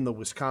Powell in the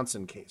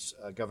Wisconsin case.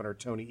 Governor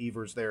Tony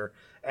Evers there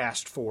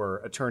asked for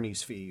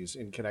attorney's fees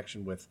in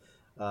connection with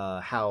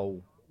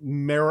how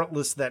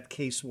meritless that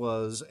case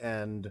was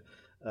and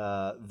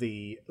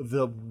the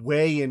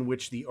way in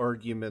which the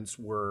arguments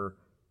were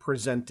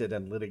presented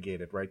and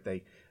litigated. Right,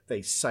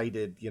 they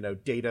cited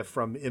data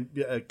from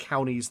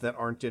counties that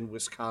aren't in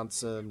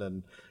Wisconsin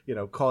and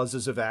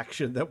causes of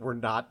action that were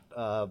not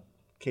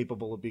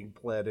capable of being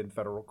pled in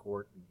federal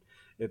court.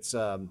 It's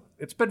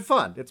been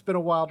fun. It's been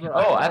a wild ride.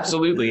 Oh,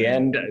 absolutely.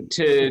 And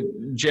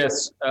to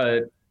just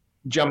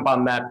jump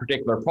on that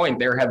particular point,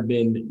 there have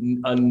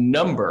been a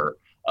number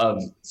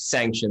of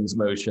sanctions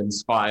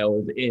motions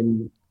filed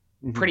in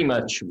pretty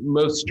much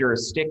most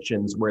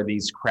jurisdictions where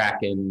these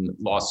Kraken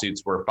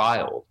lawsuits were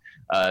filed.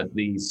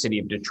 The city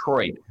of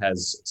Detroit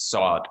has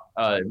sought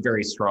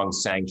very strong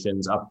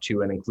sanctions up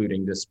to and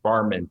including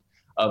disbarment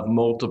of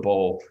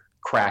multiple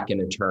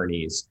Kraken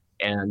attorneys.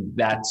 And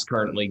that's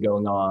currently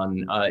going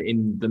on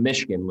in the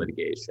Michigan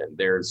litigation.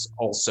 There's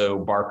also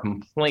bar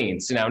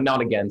complaints,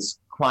 not against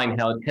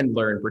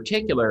Kleinhandler in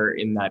particular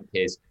in that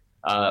case,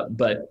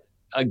 but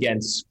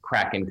against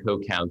Kraken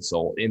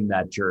co-counsel in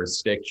that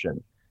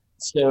jurisdiction.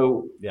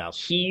 So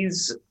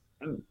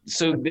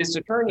so this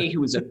attorney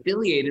who was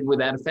affiliated with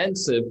that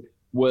offensive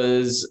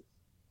was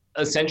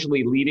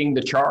essentially leading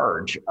the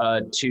charge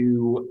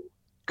to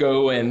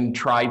go and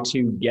try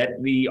to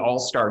get the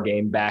All-Star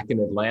game back in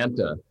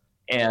Atlanta.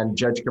 And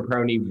Judge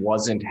Caproni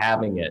wasn't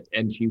having it,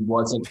 and she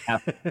wasn't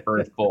having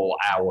her full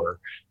hour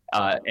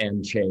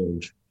and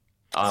change.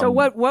 So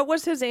what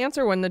was his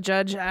answer when the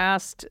judge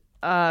asked,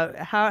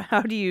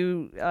 how do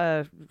you,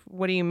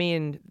 what do you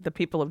mean the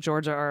people of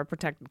Georgia are a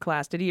protected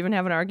class? Did he even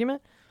have an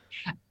argument?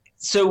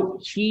 So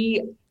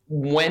he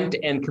went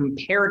and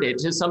compared it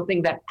to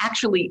something that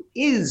actually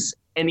is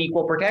an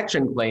equal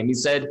protection claim. He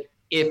said,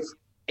 if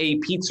a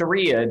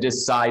pizzeria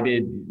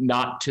decided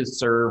not to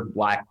serve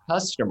Black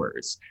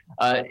customers,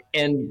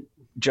 and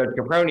Judge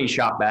Caproni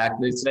shot back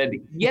and said,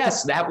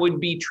 yes, that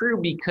would be true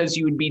because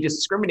you would be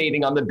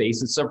discriminating on the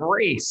basis of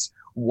race.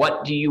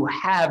 What do you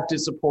have to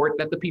support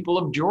that the people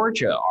of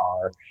Georgia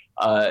are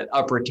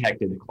a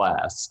protected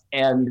class?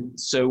 And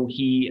so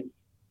he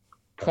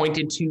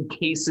pointed to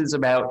cases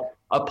about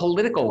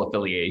political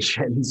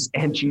affiliations.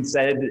 And she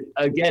said,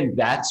 again,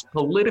 that's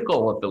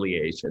political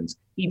affiliations.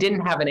 He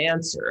didn't have an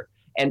answer.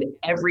 And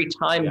every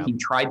time he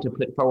tried to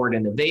put forward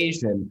an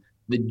evasion,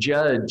 the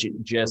judge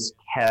just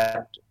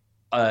kept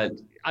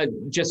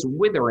just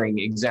withering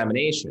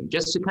examination.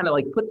 Just to kind of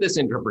like put this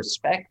into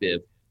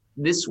perspective,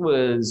 this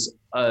was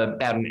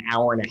about an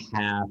hour and a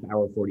half,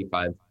 hour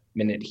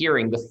 45-minute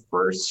hearing. The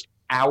first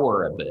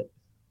hour of it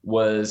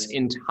was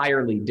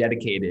entirely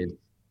dedicated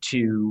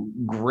to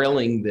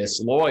grilling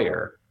this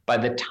lawyer. By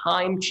the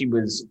time she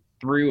was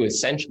through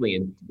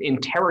essentially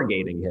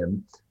interrogating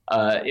him,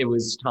 it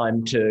was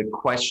time to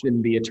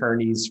question the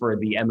attorneys for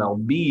the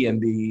MLB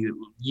and the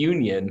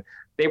union.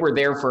 They were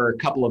there for a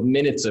couple of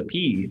minutes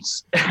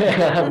apiece.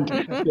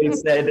 They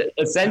said,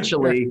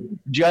 essentially,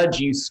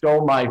 Judge, you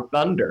stole my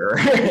thunder.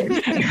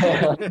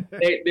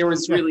 There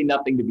was really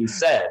nothing to be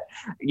said.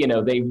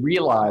 They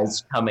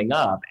realized coming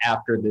up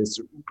after this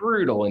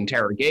brutal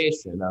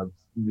interrogation of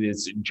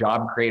this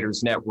Job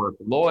Creators Network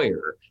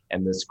lawyer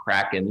and this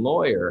Kraken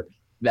lawyer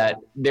that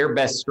their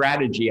best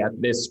strategy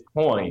at this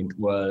point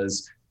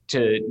was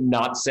to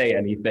not say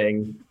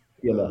anything.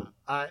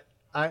 I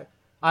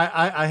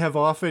have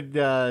often,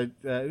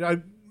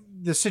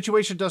 the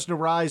situation doesn't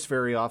arise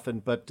very often,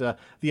 but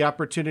the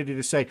opportunity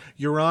to say,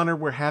 Your Honor,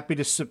 we're happy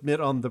to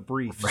submit on the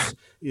briefs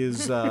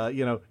is,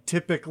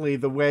 typically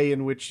the way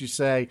in which you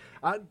say,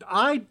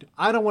 I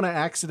don't want to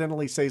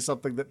accidentally say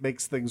something that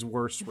makes things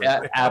worse.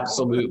 Right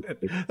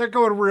absolutely. They're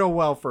going real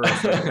well for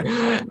us.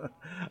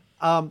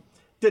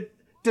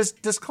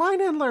 Does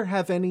Kleinhandler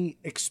have any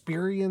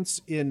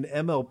experience in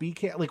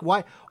MLB? Like,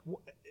 why?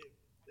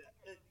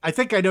 I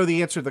think I know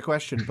the answer to the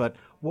question, but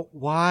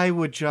why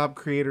would Job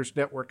Creators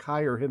Network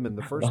hire him in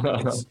the first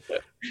place?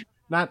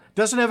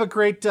 Doesn't have a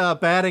great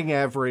batting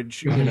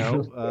average,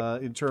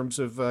 in terms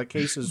of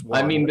cases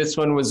won. I mean, this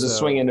one was a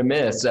swing and a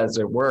miss, as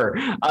it were.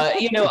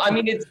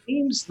 It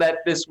seems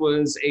that this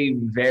was a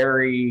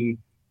very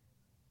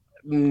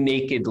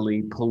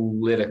nakedly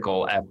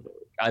political effort.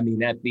 I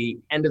mean, at the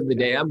end of the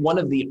day, one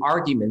of the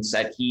arguments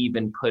that he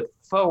even put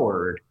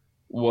forward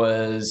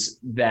was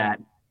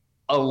that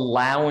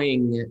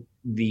allowing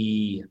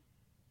the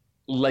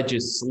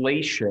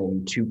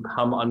legislation to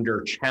come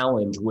under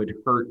challenge would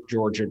hurt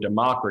Georgia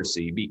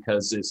democracy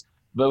because this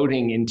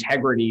voting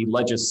integrity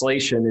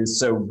legislation is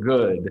so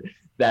good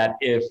that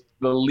if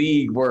the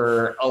league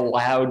were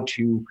allowed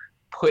to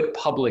put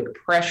public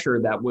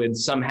pressure that would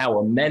somehow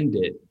amend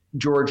it,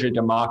 Georgia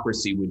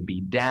democracy would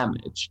be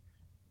damaged.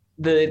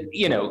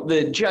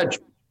 The judge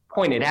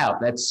pointed out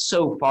that's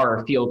so far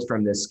afield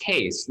from this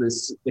case.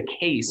 The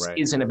case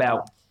isn't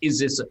about, is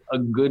this a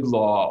good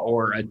law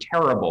or a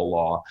terrible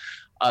law?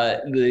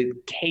 the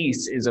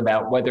case is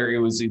about whether it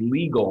was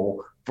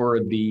illegal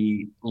for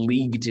the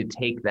league to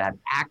take that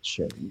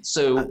action.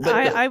 So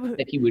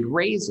that he would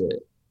raise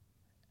it.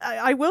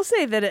 I will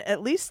say that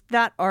at least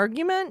that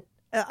argument,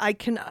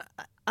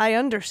 I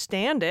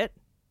understand it,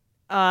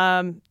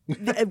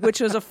 which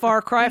was a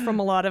far cry from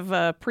a lot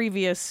of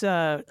previous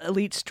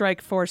elite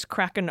strike force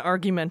Kraken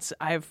arguments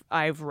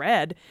I've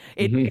read.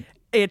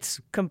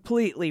 It's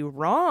completely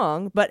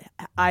wrong, but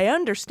I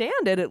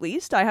understand it, at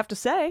least, I have to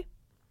say.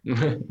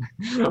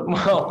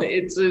 Well,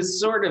 it's a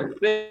sort of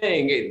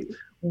thing.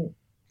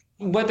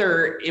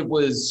 Whether it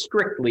was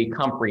strictly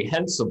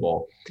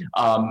comprehensible,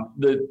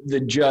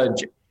 the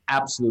judge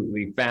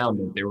absolutely found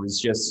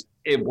that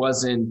it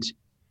wasn't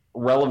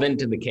relevant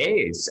to the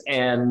case.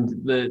 And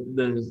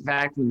the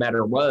fact of the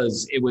matter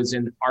was, it was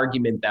an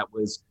argument that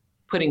was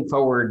putting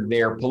forward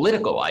their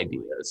political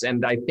ideas.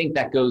 And I think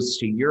that goes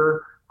to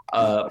your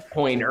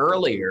point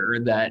earlier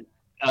that,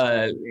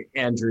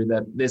 Andrew,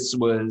 that this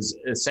was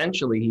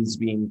essentially, he's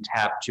being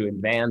tapped to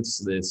advance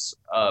this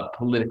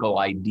political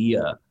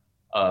idea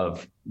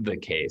of the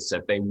case,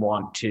 that they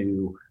want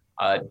to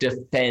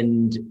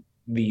defend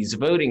these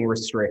voting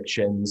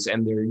restrictions,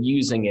 and they're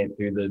using it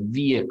through the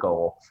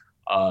vehicle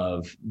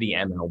of the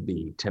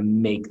MLB to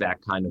make that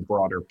kind of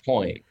broader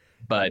point.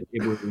 But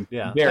it was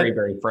very,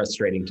 very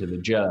frustrating to the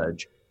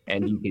judge,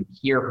 and you could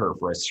hear her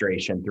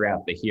frustration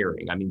throughout the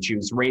hearing. I mean, she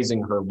was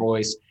raising her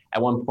voice.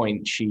 At one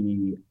point,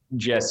 she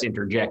just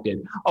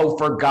interjected, "Oh,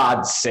 for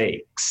God's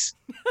sakes."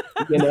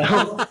 You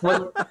know?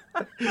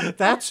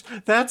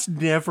 That's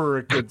never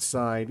a good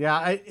sign.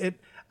 Yeah,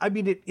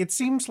 it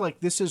seems like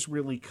this is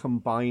really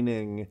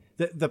combining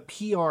the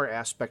PR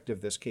aspect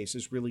of this case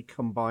is really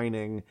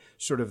combining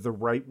sort of the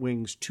right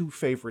wing's two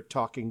favorite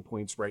talking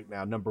points right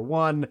now. Number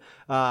one,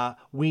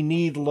 we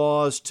need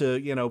laws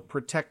to,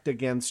 protect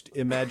against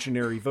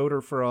imaginary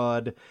voter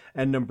fraud.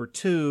 And number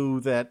two,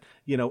 that,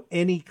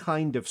 any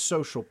kind of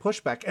social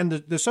pushback, and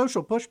the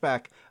social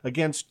pushback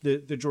against the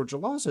Georgia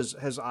laws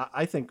has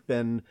I think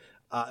been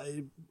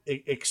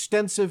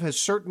extensive, has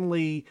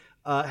certainly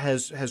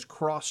has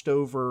crossed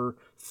over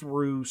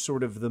through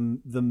sort of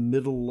the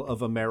middle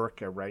of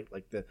America, right?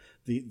 Like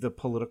the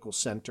political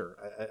center.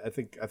 I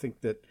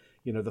think that,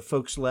 the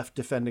folks left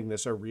defending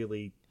this are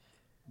really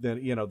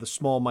the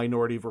small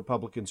minority of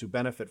Republicans who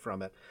benefit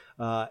from it.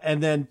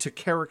 And then to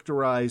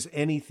characterize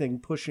anything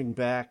pushing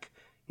back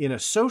in a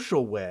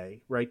social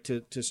way, right,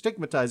 to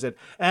stigmatize it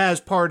as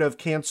part of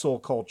cancel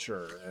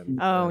culture.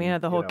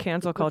 The whole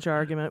cancel culture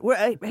argument.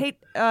 Hey,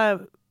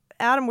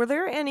 Adam, were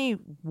there any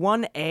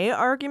 1A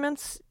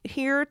arguments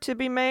here to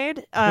be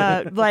made?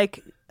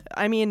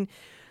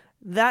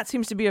 That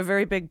seems to be a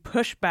very big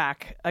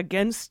pushback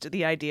against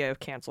the idea of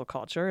cancel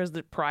culture, is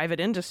that private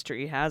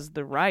industry has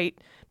the right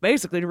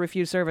basically to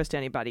refuse service to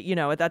anybody.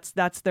 That's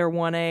their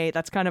 1A.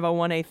 That's kind of a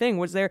 1A thing.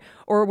 Was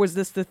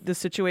this the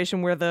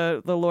situation where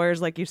the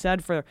lawyers, like you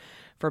said, for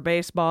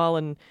baseball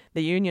and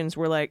the unions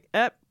were like,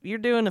 you're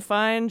doing a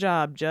fine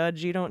job,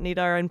 Judge. You don't need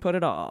our input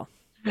at all.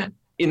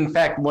 In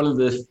fact, one of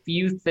the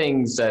few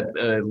things that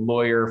a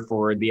lawyer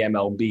for the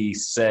MLB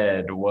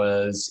said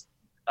was,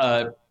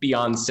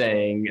 beyond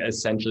saying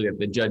essentially that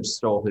the judge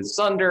stole his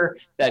thunder,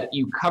 that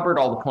you covered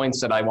all the points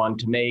that I wanted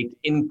to make,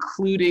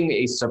 including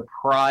a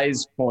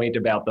surprise point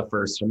about the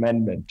First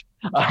Amendment.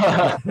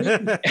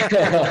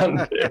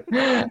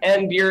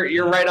 And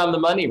you're right on the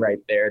money right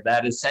there,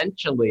 that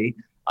essentially,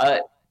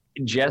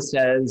 just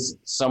as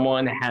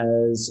someone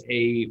has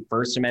a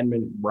First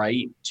Amendment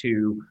right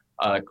to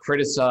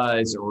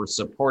criticize or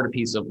support a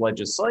piece of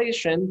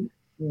legislation,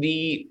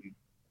 the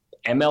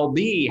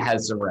MLB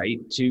has the right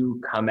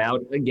to come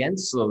out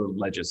against the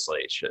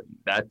legislation.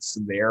 That's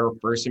their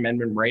First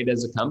Amendment right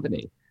as a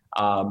company.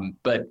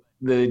 But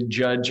the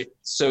judge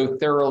so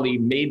thoroughly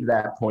made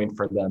that point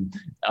for them,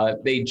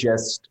 they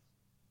just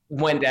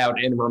went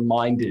out and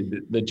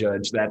reminded the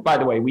judge that, by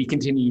the way, we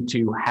continue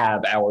to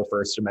have our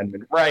First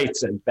Amendment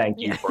rights, and thank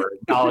you for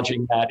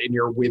acknowledging that in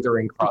your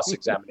withering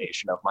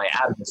cross-examination of my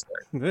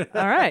adversary.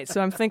 All right,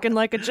 so I'm thinking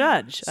like a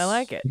judge. I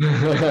like it.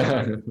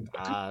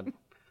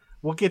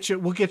 We'll get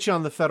you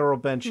on the federal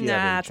bench yet.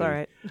 That's all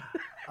right.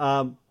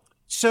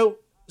 So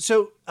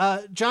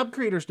Job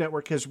Creators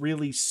Network has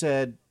really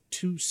said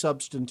two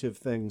substantive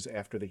things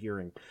after the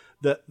hearing.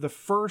 The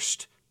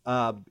first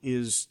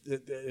is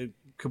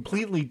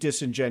completely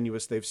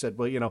disingenuous. They've said,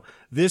 well,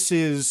 this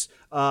is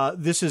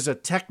a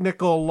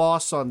technical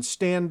loss on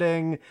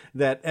standing,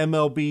 that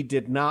MLB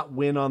did not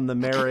win on the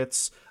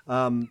merits.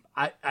 I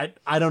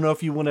don't know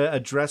if you want to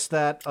address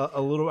that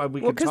a little. We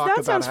could talk about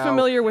that sounds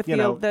familiar with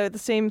the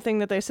same thing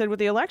that they said with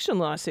the election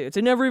lawsuits.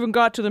 It never even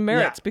got to the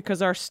merits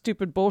because our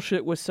stupid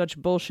bullshit was such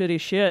bullshitty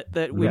shit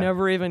that we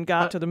never even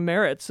got to the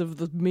merits of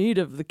the meat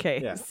of the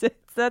case.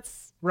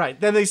 That's right.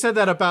 Then they said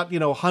that about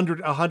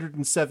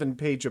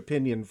 107-page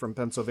opinion from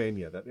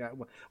Pennsylvania. That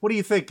what do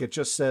you think? It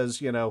just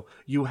says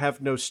you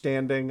have no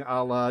standing,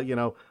 a la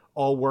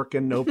all work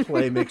and no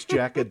play makes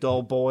Jack a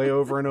dull boy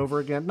over and over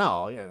again.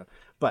 No,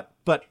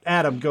 But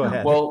Adam, go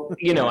ahead. Well,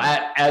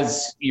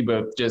 as you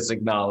both just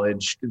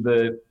acknowledged,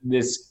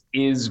 this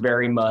is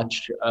very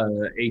much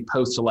a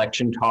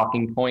post-election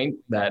talking point,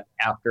 that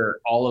after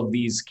all of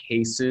these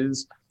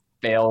cases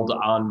failed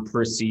on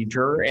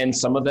procedure and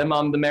some of them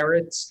on the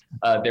merits,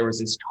 there was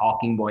this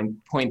talking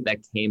point that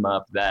came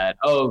up that,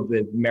 oh,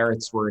 the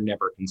merits were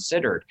never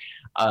considered.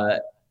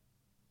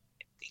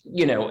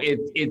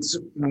 It's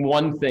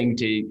one thing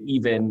to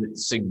even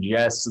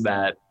suggest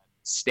that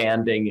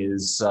standing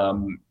is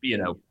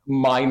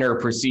minor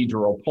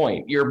procedural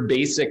point. Your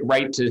basic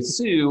right to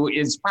sue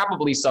is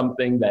probably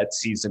something that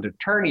seasoned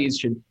attorneys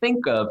should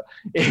think of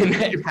in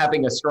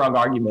having a strong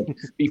argument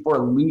before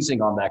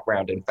losing on that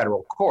ground in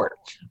federal court.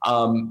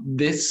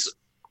 This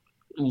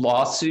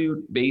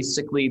lawsuit,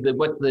 basically,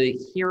 what the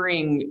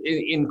hearing,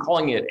 in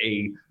calling it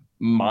a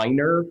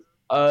minor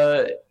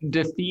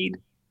defeat,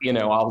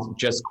 I'll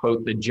just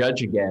quote the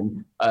judge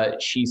again.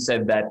 She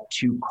said that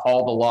to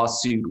call the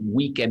lawsuit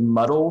weak and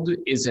muddled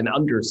is an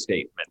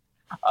understatement.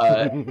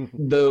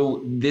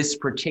 Though this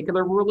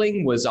particular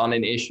ruling was on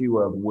an issue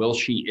of will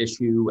she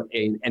issue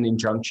an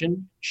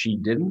injunction? She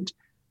didn't.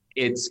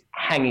 It's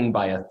hanging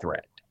by a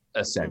thread,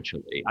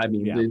 essentially. I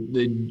mean,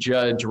 the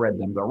judge read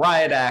them the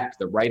Riot Act.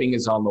 The writing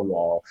is on the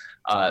wall.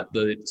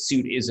 The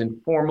suit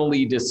isn't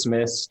formally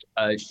dismissed.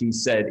 She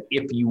said,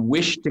 if you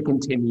wish to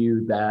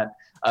continue that,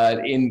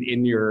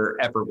 in your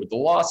effort with the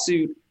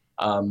lawsuit,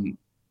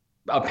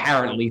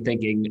 apparently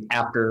thinking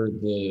after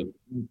the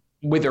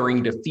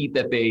withering defeat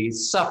that they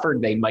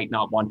suffered, they might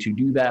not want to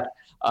do that.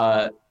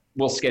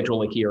 We'll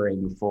schedule a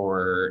hearing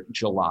for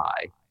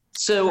July.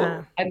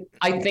 So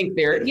I think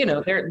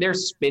they're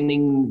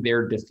spinning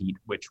their defeat,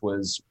 which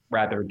was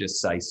rather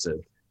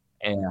decisive,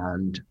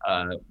 and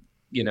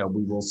we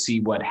will see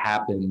what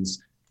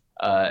happens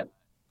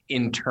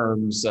in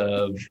terms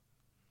of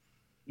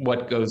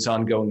what goes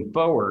on going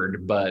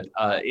forward, but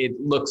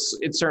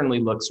it certainly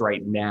looks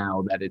right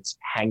now that it's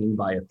hanging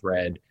by a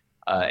thread,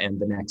 and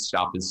the next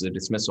stop is the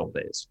dismissal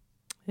phase.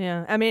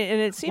 Yeah, I mean, and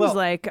it seems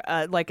like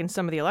in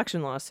some of the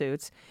election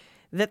lawsuits,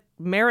 that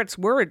merits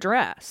were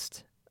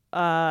addressed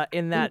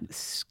in that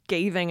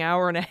scathing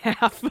hour and a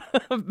half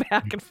of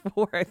back and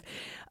forth.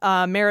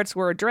 Merits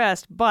were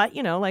addressed, but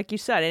like you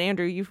said, and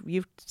Andrew,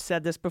 you've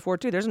said this before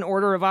too. There's an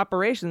order of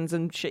operations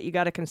and shit you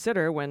got to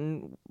consider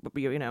when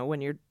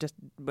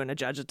a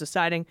judge is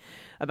deciding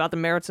about the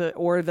merits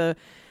or the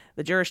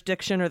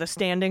jurisdiction or the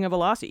standing of a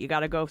lawsuit. You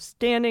got to go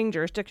standing,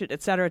 jurisdiction,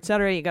 et cetera, et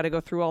cetera. You got to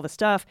go through all the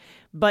stuff.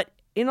 But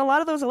in a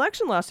lot of those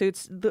election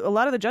lawsuits, a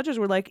lot of the judges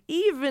were like,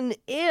 even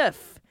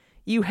if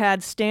you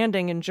had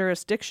standing and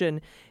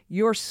jurisdiction,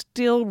 you're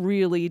still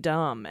really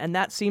dumb. And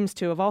that seems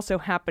to have also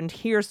happened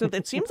here. So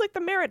it seems like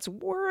the merits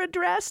were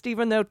addressed,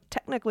 even though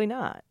technically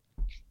not.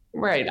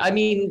 Right. I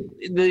mean,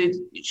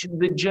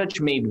 the judge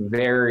made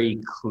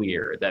very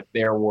clear that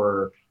there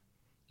was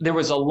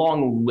a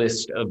long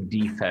list of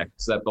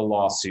defects that the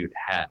lawsuit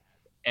had,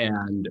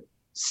 and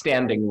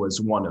standing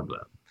was one of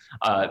them.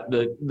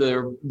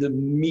 The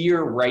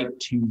mere right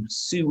to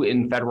sue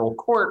in federal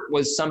court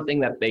was something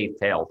that they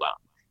failed on.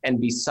 And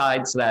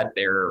besides that,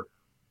 their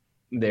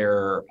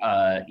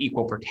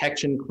equal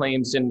protection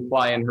claims didn't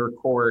fly in her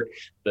court.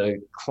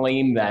 The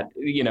claim that,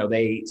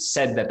 they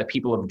said that the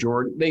people of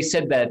Georgia, they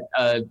said that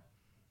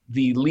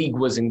the league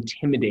was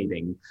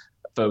intimidating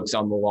folks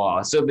on the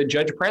law. So the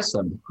judge pressed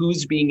them,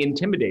 who's being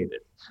intimidated?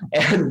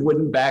 And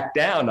wouldn't back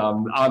down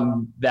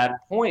on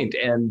that point.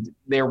 And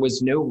there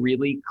was no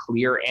really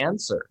clear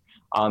answer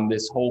on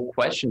this whole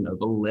question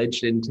of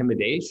alleged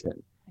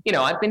intimidation.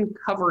 I've been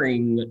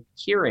covering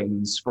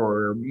hearings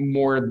for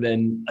more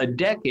than a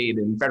decade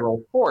in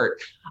federal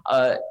court,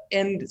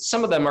 and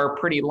some of them are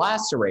pretty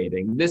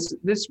lacerating. This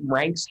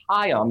ranks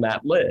high on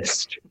that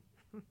list.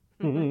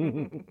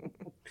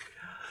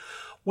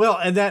 Well,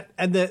 and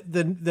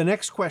the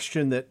next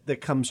question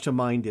that comes to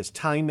mind is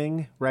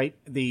timing, right?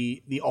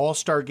 The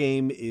All-Star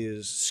game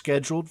is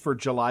scheduled for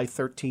July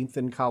 13th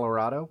in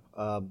Colorado.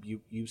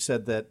 You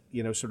said that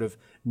sort of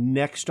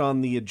next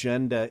on the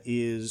agenda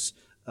is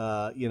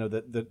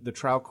the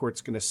trial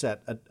court's going to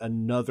set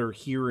another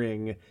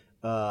hearing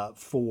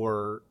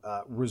for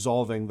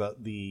resolving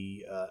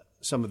the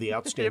some of the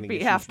outstanding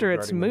issues after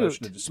regarding it's the moot.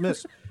 motion to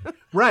dismiss.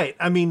 Right.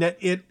 I mean,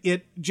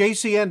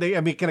 JCN.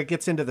 I mean, kind of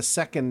gets into the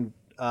second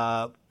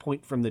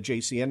point from the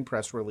JCN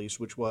press release,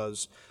 which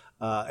was,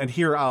 and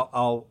here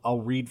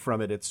I'll read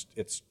from it.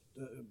 It's.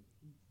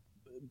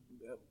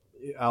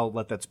 I'll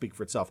let that speak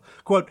for itself.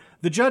 Quote,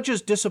 "The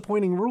judge's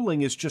disappointing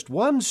ruling is just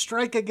one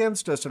strike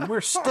against us, and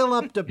we're still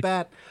up to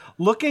bat,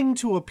 looking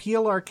to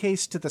appeal our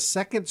case to the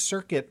Second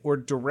Circuit or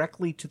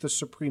directly to the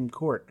Supreme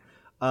Court."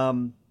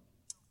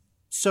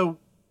 So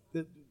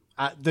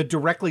the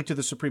directly to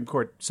the Supreme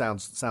Court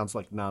sounds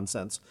like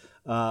nonsense.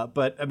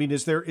 But I mean,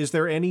 is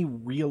there any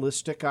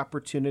realistic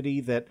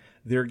opportunity that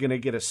they're going to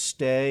get a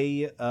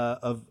stay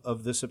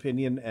of this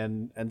opinion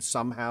and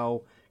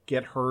somehow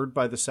get heard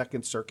by the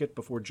Second Circuit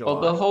before July?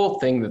 Well, the whole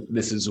thing that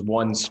this is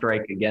one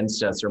strike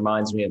against us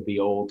reminds me of the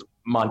old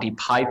Monty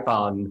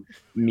Python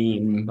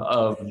meme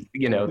of,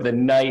 the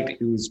knight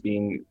who's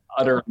being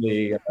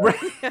utterly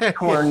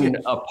torn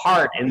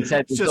apart and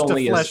said it's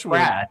only a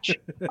scratch.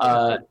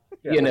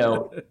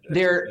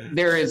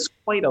 there is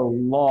quite a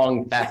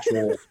long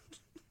factual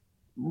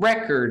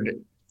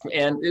record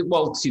and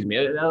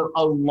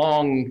a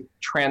long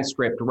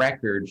transcript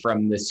record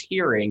from this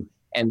hearing,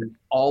 and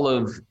all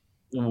of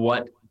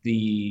what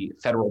the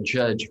federal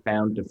judge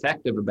found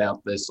defective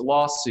about this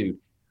lawsuit,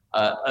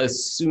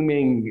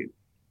 assuming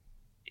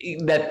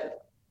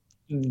that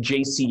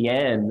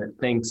JCN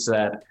thinks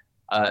that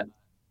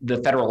the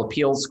federal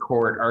appeals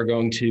court are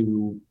going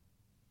to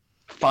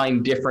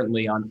find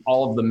differently on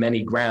all of the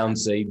many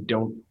grounds they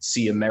don't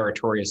see a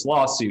meritorious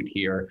lawsuit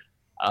here.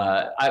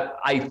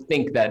 I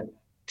think that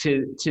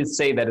to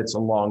say that it's a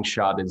long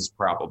shot is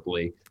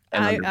probably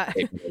an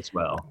understatement as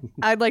well.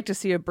 I'd like to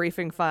see a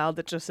briefing file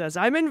that just says,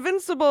 "I'm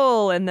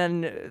invincible," and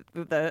then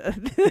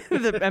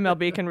the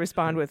MLB can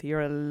respond with,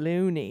 "You're a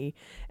loony,"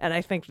 and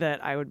I think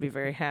that I would be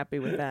very happy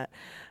with that.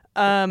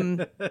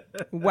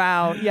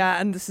 Wow, yeah,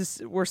 and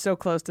we're so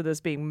close to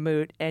this being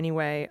moot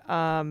anyway.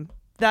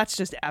 That's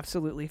just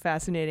absolutely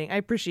fascinating. I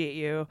appreciate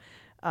you.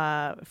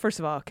 First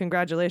of all,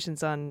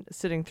 congratulations on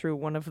sitting through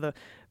one of the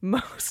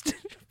most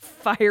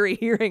fiery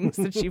hearings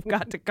that you've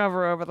got to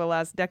cover over the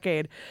last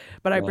decade.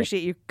 But I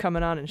appreciate you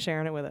coming on and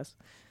sharing it with us.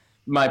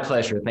 My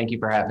pleasure. Thank you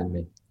for having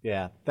me.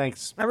 Yeah,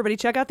 thanks. Everybody,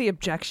 check out the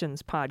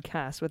Objections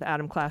podcast with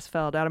Adam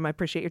Klasfeld. Adam, I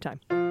appreciate your time.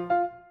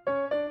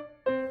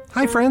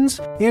 Hi friends,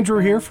 Andrew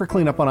here for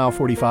Cleanup on Aisle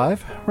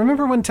 45.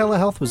 Remember when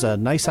telehealth was a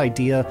nice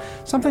idea,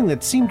 something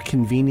that seemed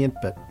convenient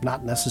but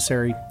not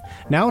necessary?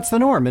 Now it's the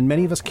norm, and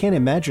many of us can't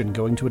imagine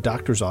going to a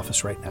doctor's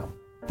office right now.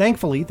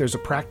 Thankfully, there's a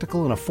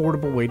practical and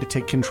affordable way to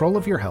take control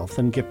of your health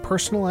and get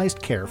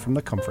personalized care from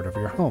the comfort of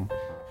your home.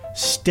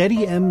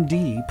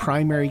 SteadyMD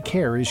Primary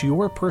Care is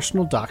your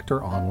personal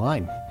doctor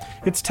online.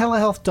 It's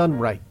telehealth done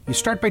right. You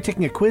start by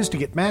taking a quiz to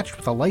get matched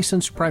with a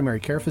licensed primary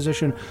care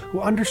physician who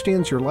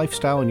understands your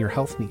lifestyle and your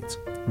health needs.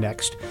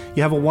 Next,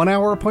 you have a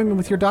 1-hour appointment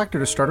with your doctor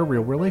to start a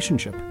real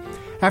relationship.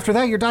 After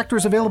that, your doctor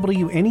is available to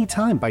you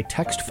anytime by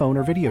text, phone,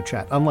 or video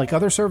chat. Unlike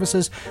other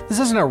services, this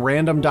isn't a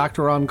random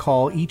doctor on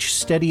call. Each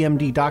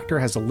SteadyMD doctor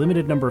has a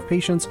limited number of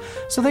patients,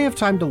 so they have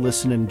time to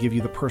listen and give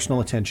you the personal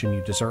attention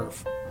you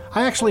deserve.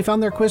 I actually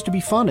found their quiz to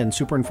be fun and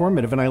super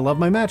informative, and I love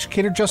my match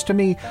catered just to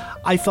me.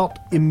 I felt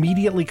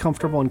immediately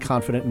comfortable and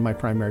confident in my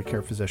primary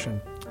care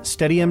physician.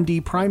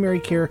 SteadyMD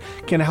Primary Care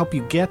can help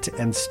you get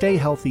and stay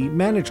healthy,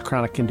 manage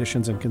chronic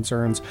conditions and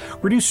concerns,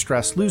 reduce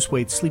stress, lose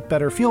weight, sleep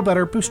better, feel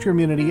better, boost your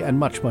immunity, and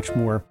much, much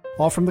more.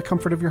 All from the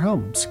comfort of your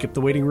home. Skip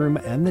the waiting room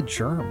and the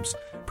germs.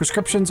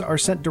 Prescriptions are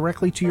sent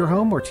directly to your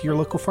home or to your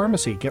local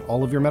pharmacy. Get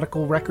all of your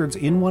medical records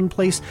in one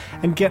place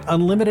and get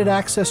unlimited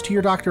access to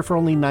your doctor for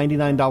only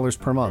 $99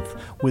 per month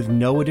with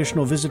no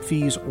additional visit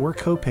fees or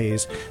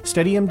copays.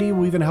 SteadyMD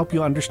will even help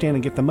you understand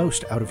and get the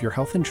most out of your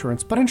health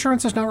insurance, but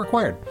insurance is not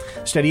required.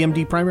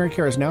 SteadyMD Primary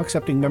Care is now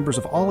accepting members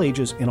of all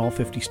ages in all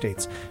 50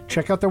 states.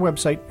 Check out their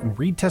website and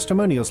read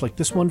testimonials like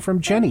this one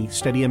from Jenny,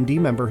 SteadyMD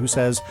member, who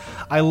says,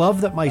 "I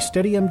love that my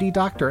SteadyMD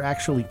doctor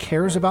actually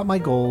cares about my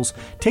goals,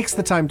 takes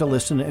the time to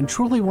listen, and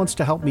truly wants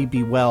to help me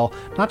be well,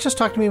 not just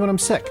talk to me when I'm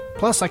sick.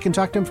 Plus, I can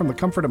talk to him from the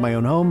comfort of my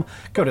own home."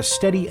 Go to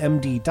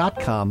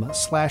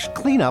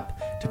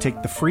steadymd.com/cleanup to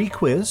take the free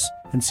quiz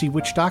and see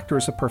which doctor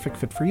is a perfect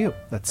fit for you.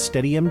 That's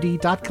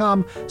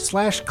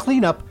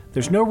steadymd.com/cleanup.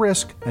 There's no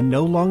risk and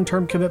no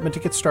long-term commitment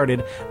to get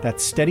started.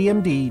 That's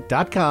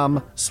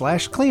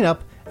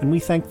steadymd.com/cleanup, and we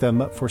thank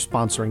them for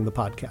sponsoring the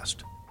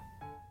podcast.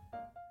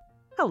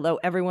 Hello,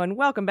 everyone.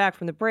 Welcome back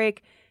from the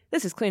break.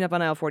 This is Cleanup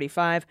on Aisle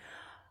 45.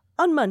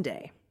 On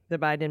Monday, the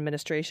Biden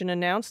administration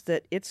announced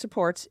that it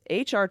supports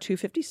H.R.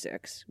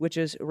 256, which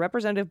is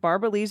Representative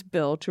Barbara Lee's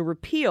bill to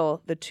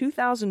repeal the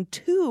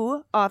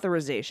 2002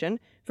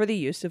 authorization for the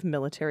use of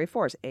military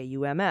force,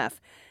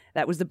 AUMF.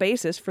 That was the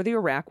basis for the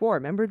Iraq War.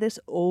 Remember this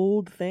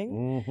old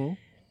thing? Mm-hmm.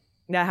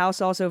 The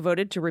House also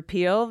voted to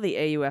repeal the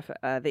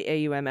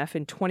AUMF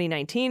in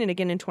 2019 and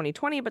again in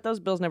 2020, but those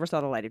bills never saw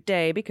the light of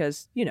day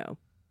because,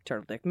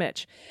 Turtle Dick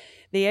Mitch.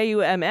 The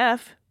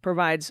AUMF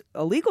provides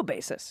a legal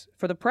basis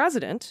for the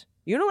president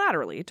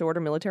unilaterally to order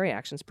military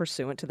actions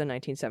pursuant to the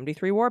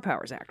 1973 War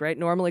Powers Act, right?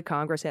 Normally,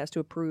 Congress has to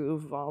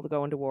approve all the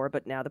going to war,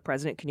 but now the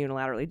president can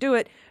unilaterally do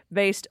it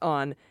based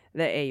on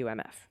the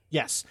AUMF.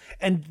 Yes,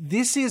 and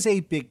this is a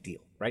big deal,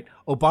 right?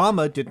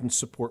 Obama didn't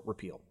support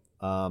repeal.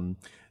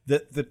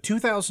 The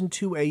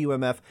 2002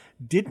 AUMF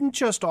didn't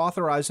just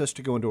authorize us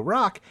to go into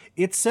Iraq.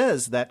 It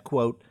says that,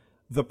 quote,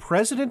 "The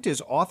president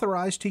is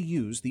authorized to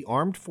use the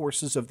armed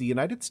forces of the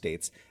United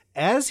States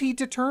as he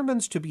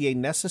determines to be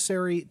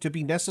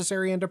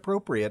necessary and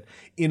appropriate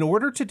in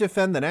order to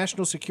defend the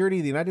national security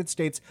of the United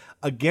States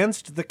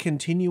against the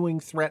continuing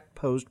threat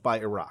posed by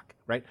Iraq."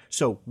 Right?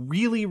 So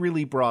really,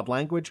 really broad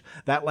language.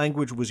 That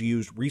language was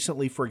used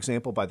recently, for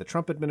example, by the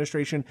Trump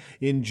administration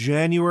in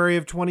January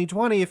of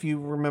 2020, if you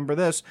remember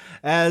this,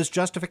 as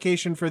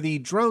justification for the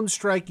drone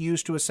strike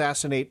used to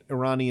assassinate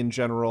Iranian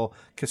General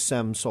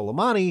Qasem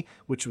Soleimani,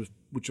 which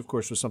of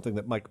course was something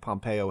that Mike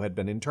Pompeo had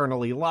been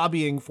internally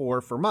lobbying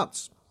for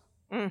months.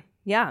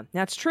 Yeah,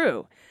 that's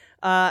true.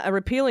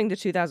 Repealing the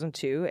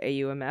 2002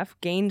 AUMF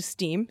gained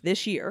steam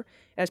this year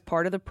as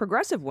part of the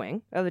progressive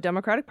wing of the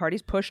Democratic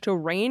Party's push to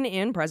rein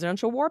in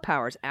presidential war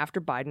powers after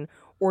Biden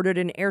ordered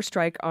an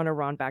airstrike on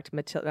Iran-backed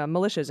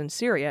militias in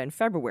Syria in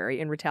February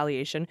in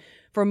retaliation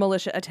for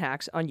militia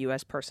attacks on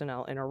U.S.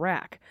 personnel in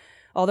Iraq.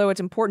 Although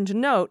it's important to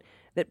note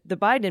that the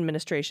Biden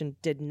administration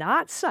did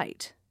not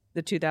cite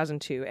the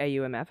 2002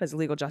 AUMF as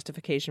legal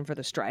justification for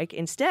the strike.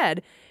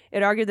 Instead,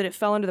 it argued that it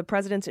fell under the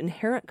president's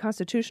inherent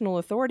constitutional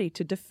authority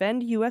to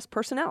defend U.S.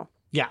 personnel.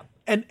 Yeah.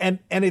 And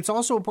it's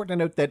also important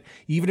to note that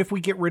even if we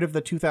get rid of the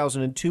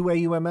 2002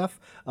 AUMF,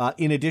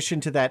 in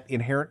addition to that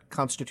inherent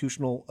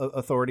constitutional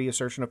authority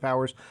assertion of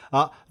powers,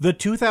 the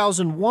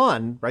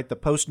 2001, right, the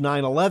post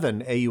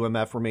 9/11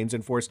 AUMF remains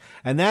in force,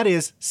 and that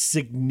is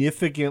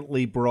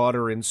significantly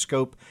broader in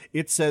scope.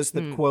 It says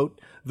that,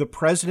 quote, the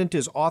president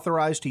is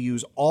authorized to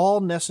use all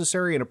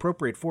necessary and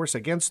appropriate force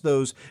against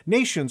those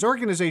nations,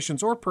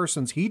 organizations, or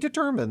persons he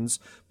determines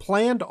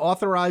planned,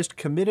 authorized,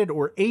 committed,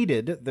 or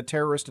aided the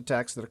terrorist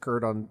attacks that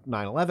occurred on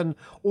 9/11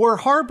 or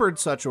harbored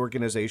such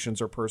organizations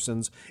or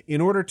persons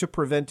in order to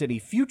prevent any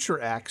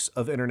future acts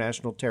of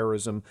international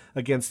terrorism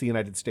against the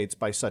United States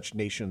by such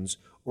nations,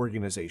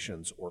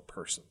 organizations, or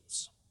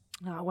persons.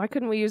 Why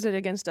couldn't we use it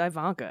against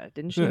Ivanka?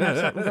 Didn't she have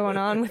something going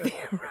on with the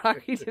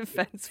Iraqi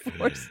Defense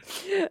Force?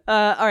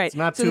 All right. It's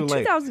not too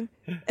late.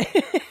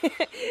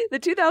 The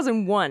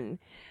 2001.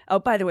 Oh,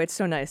 by the way, it's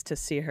so nice to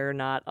see her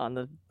not on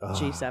the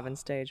G7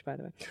 stage, by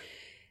the way.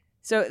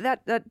 So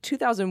that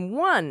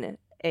 2001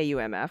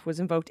 AUMF was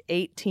invoked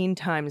 18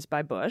 times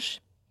by Bush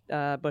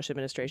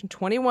administration,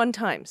 21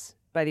 times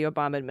by the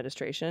Obama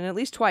administration, and at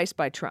least twice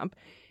by Trump,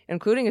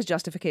 including as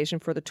justification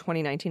for the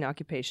 2019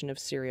 occupation of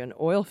Syrian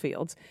oil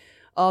fields.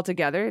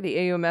 Altogether, the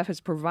AUMF has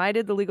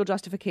provided the legal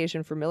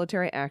justification for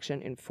military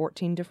action in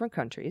 14 different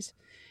countries.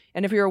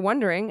 And if you're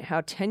wondering how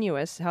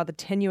the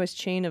tenuous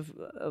chain of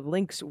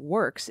links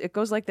works, it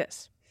goes like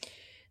this.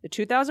 The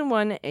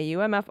 2001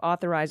 AUMF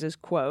authorizes,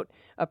 quote,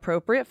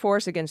 appropriate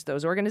force against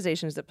those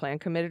organizations that planned,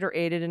 committed, or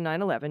aided in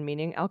 9/11,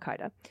 meaning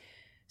al-Qaeda.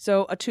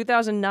 So a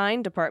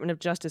 2009 Department of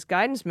Justice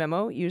guidance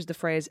memo used the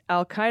phrase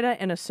al-Qaeda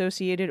and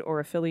associated or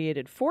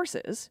affiliated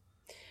forces,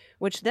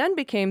 which then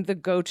became the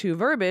go-to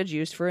verbiage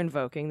used for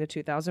invoking the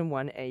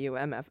 2001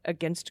 AUMF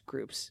against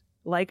groups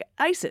like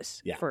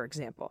ISIS, for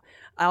example,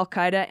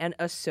 al-Qaeda and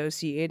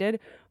associated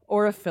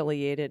or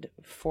affiliated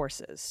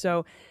forces.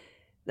 So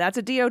that's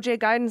a DOJ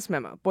guidance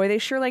memo. Boy, they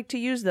sure like to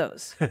use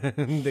those.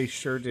 They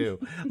sure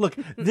do. Look,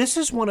 this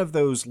is one of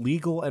those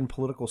legal and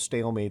political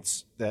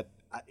stalemates that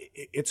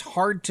it's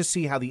hard to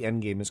see how the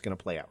end game is going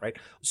to play out, right?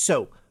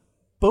 So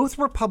both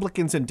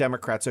Republicans and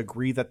Democrats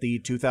agree that the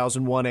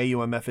 2001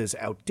 AUMF is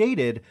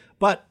outdated,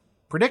 but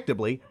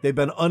predictably, they've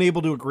been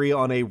unable to agree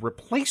on a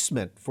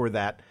replacement for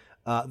that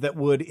that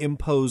would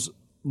impose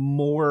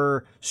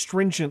more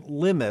stringent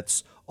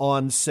limits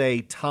on,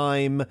 say,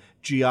 time,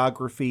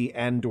 geography,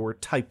 and or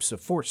types of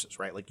forces,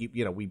 right? Like,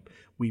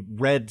 we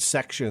read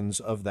sections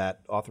of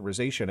that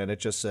authorization, and it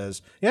just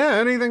says, yeah,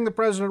 anything the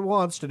president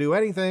wants to do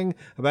anything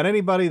about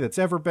anybody that's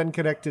ever been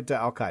connected to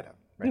al-Qaeda.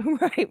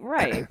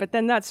 Right. But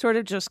then that sort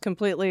of just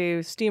completely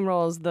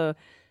steamrolls the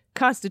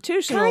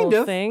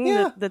constitutional thing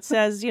that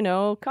says,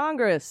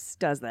 Congress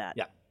does that.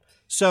 Yeah.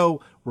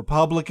 So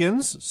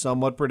Republicans,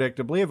 somewhat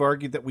predictably, have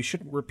argued that we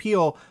shouldn't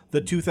repeal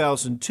the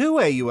 2002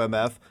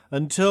 AUMF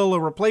until a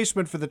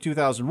replacement for the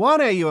 2001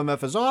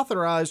 AUMF is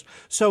authorized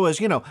so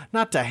as,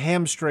 not to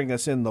hamstring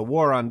us in the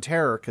war on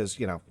terror because,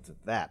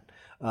 that.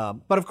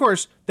 But of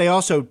course, they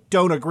also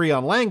don't agree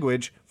on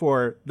language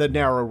for the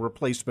narrow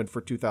replacement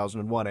for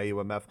 2001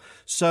 AUMF.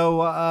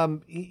 So,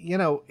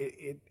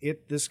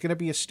 this is going to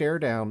be a stare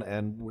down,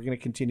 and we're going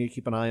to continue to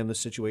keep an eye on the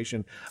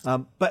situation.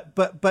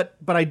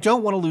 But I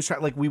don't want to lose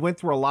track. Like, we went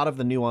through a lot of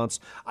the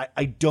nuance.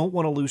 I don't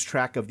want to lose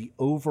track of the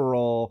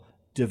overall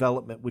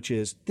development, which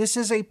is this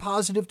is a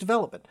positive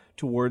development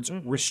towards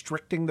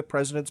restricting the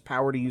president's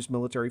power to use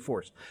military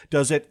force.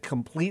 Does it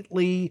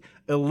completely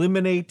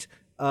eliminate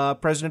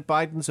President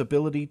Biden's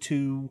ability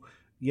to,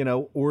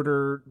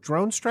 order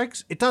drone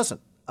strikes? It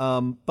doesn't.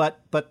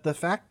 But the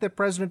fact that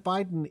President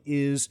Biden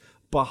is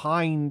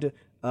behind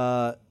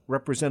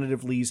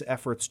Representative Lee's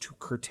efforts to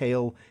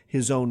curtail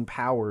his own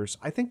powers,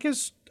 I think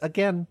is,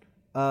 again,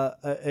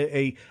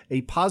 a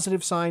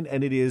positive sign,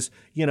 and it is,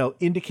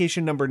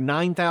 indication number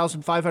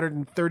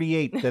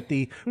 9,538 that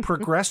the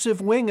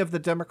progressive wing of the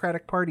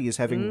Democratic Party is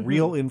having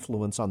real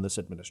influence on this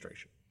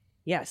administration.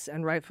 Yes,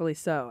 and rightfully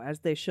so, as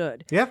they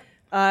should. Yep.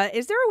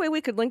 Is there a way we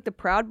could link the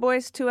Proud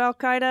Boys to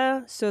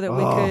al-Qaeda so that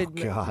we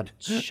could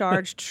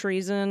charge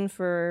treason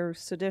for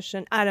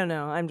sedition? I don't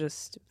know. I'm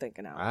just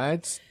thinking out.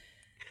 I'd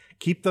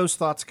keep those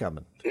thoughts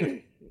coming.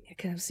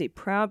 Can I see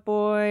Proud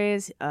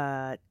Boys?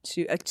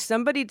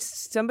 Somebody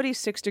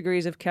 6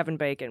 degrees of Kevin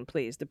Bacon,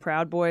 please. The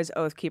Proud Boys,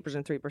 Oath Keepers,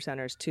 and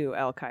 3%ers to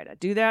al-Qaeda.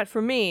 Do that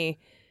for me,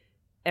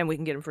 and we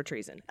can get them for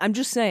treason. I'm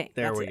just saying.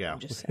 There we go. I'm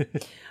just saying.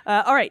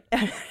 All right.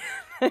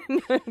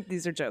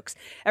 These are jokes.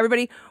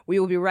 Everybody, we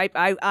will be right.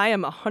 I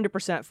am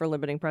 100% for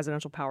limiting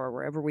presidential power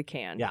wherever we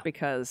can. Yeah.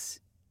 Because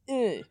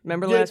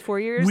Remember the last 4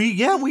 years?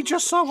 We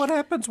just saw what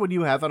happens when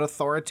you have an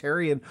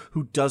authoritarian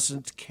who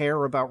doesn't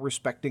care about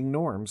respecting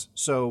norms.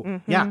 So,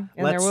 and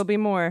there will be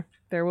more.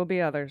 There will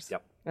be others.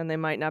 Yep. And they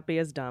might not be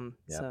as dumb.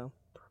 Yep. So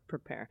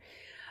prepare.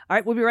 All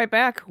right, we'll be right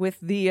back with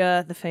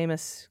the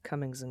famous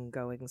comings and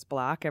goings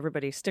block.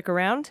 Everybody stick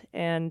around,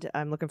 and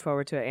I'm looking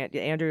forward to it.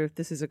 Andrew,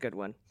 this is a good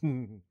one.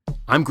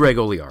 I'm Greg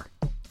Olear.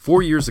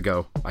 4 years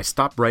ago, I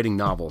stopped writing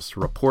novels to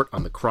report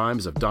on the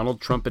crimes of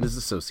Donald Trump and his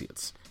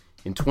associates.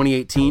 In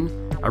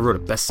 2018, I wrote a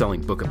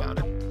best-selling book about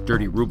it,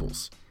 Dirty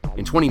Rubles.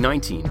 In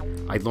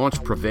 2019, I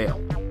launched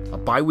Prevail, a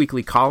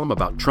bi-weekly column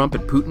about Trump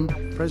and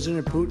Putin.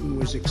 President Putin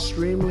was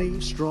extremely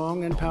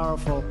strong and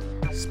powerful.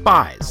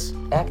 Spies.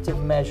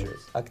 Active measures,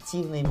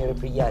 активные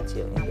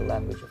мероприятия in the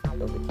language of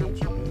the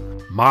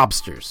KGB.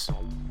 Mobsters.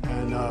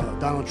 And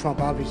Donald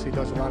Trump obviously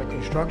does a lot of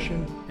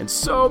construction. And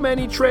so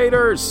many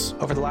traitors.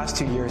 Over the last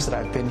 2 years that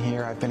I've been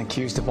here, I've been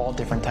accused of all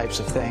different types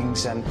of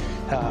things, and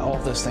all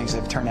of those things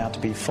have turned out to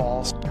be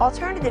false.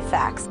 Alternative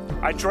facts.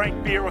 I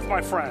drank beer with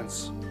my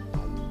friends.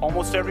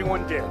 Almost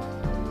everyone did.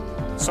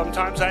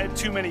 Sometimes I had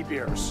too many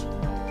beers.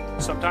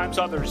 Sometimes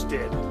others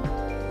did.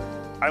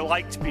 I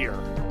liked beer.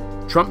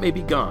 Trump may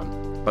be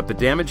gone, but the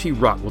damage he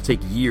wrought will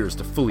take years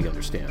to fully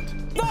understand.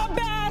 The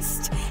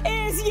best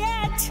is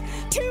yet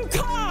to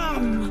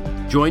come!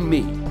 Join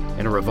me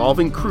and a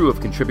revolving crew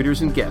of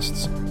contributors and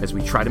guests as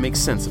we try to make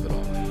sense of it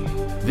all.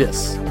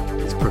 This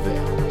is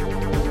Prevail.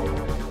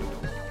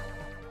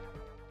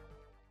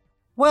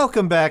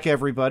 Welcome back,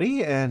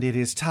 everybody, and it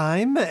is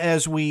time,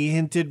 as we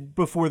hinted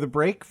before the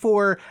break,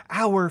 for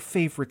our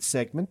favorite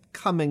segment,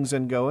 Comings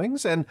and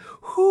Goings. And,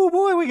 oh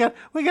boy, we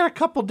got a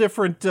couple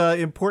different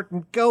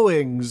important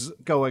goings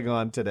going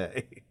on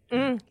today.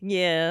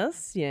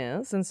 Yes.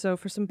 And so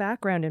for some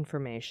background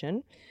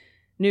information,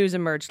 news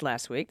emerged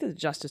last week that the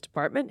Justice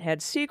Department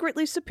had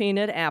secretly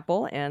subpoenaed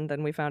Apple, and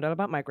then we found out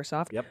about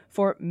Microsoft,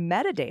 for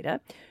metadata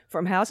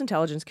from House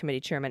Intelligence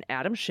Committee Chairman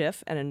Adam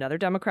Schiff and another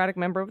Democratic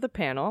member of the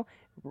panel,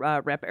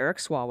 Rep. Eric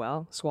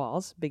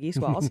Biggie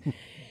Swalls,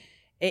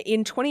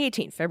 in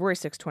 2018, February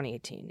 6,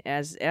 2018,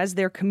 as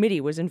their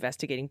committee was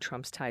investigating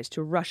Trump's ties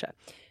to Russia.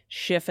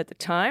 Schiff at the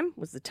time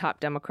was the top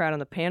Democrat on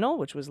the panel,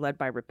 which was led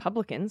by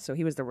Republicans, so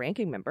he was the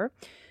ranking member.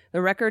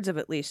 The records of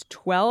at least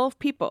 12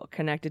 people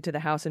connected to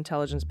the House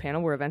Intelligence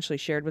Panel were eventually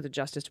shared with the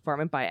Justice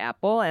Department by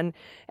Apple, and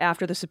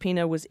after the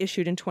subpoena was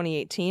issued in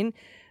 2018,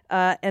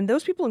 and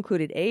those people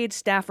included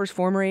aides, staffers,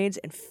 former aides,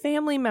 and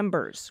family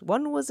members.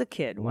 One was a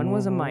kid, one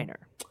was a minor.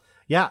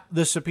 Yeah,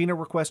 the subpoena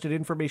requested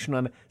information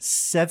on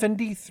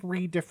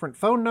 73 different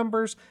phone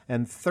numbers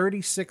and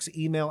 36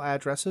 email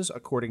addresses,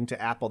 according to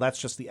Apple. That's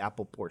just the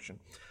Apple portion.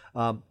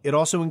 It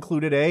also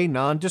included a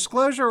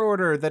non-disclosure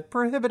order that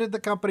prohibited the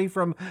company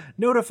from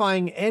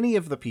notifying any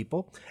of the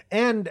people.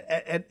 And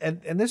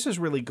this has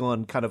really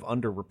gone kind of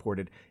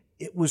underreported.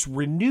 It was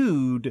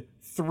renewed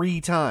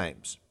 3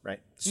 times, right?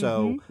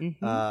 So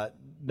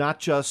not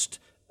just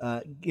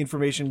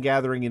information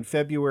gathering in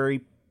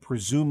February.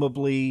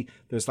 Presumably,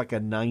 there's like a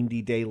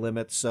 90-day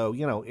limit. So,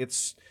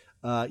 it's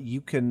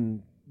you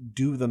can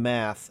do the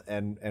math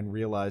and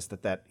realize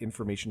that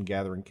information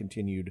gathering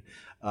continued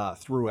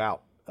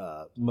throughout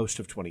most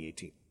of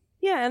 2018.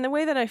 Yeah, and the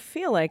way that I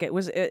feel like it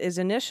is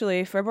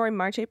initially February,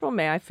 March, April,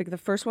 May. I think the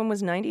first one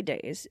was 90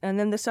 days, and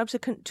then the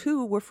subsequent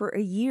 2 were for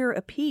a year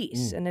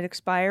apiece, and it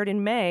expired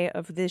in May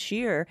of this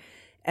year,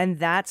 and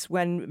that's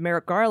when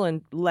Merrick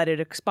Garland let it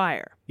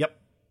expire. Yep.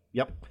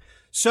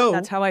 So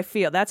that's how I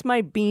feel. That's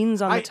my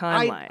beans on the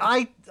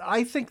timeline.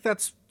 I think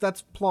that's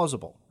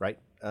plausible, right?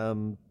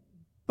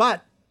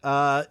 But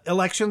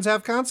elections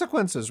have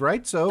consequences,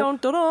 right? So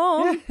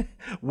dun.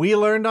 We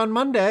learned on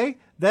Monday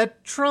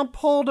that Trump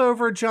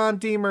holdover John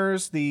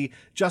Demers, the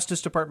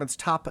Justice Department's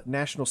top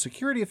national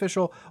security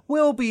official,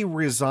 will be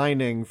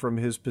resigning from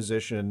his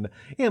position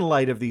in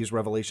light of these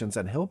revelations,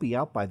 and he'll be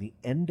out by the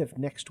end of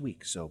next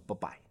week. So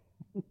bye-bye.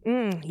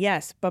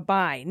 Yes,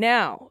 bye-bye.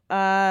 Now,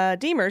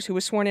 Demers, who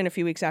was sworn in a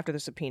few weeks after the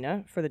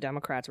subpoena for the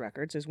Democrats'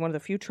 records, is one of the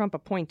few Trump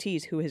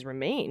appointees who has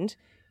remained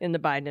in the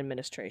Biden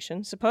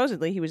administration.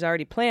 Supposedly, he was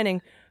already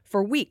planning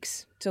for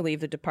weeks to leave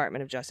the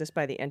Department of Justice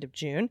by the end of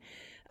June.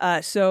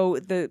 So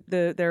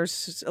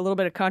there's a little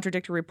bit of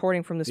contradictory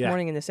reporting from this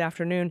morning and this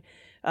afternoon,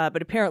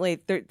 but apparently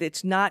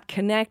it's not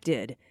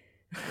connected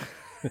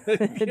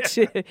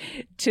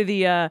to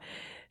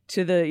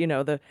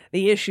the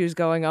issues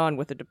going on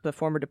with the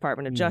former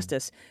Department of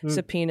Justice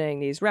subpoenaing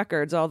these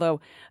records.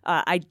 Although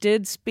I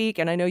did speak,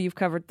 and I know you've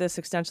covered this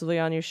extensively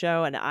on your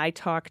show, and I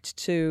talked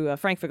to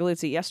Frank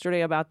Figliuzzi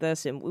yesterday about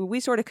this, and we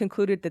sort of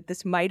concluded that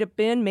this might have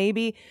been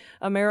maybe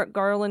a Merrick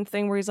Garland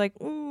thing where he's like,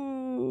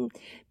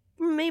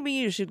 maybe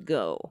you should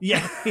go.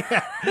 Yeah.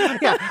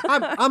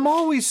 I'm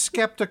always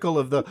skeptical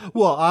of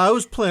I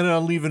was planning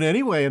on leaving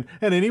anyway, and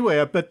anyway,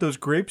 I bet those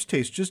grapes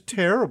taste just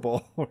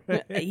terrible.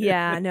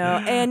 Yeah, no,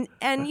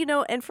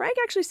 and Frank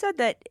actually said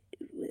that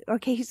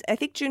I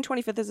think June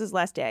 25th is his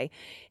last day.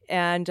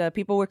 And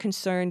people were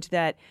concerned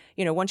that,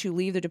 once you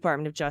leave the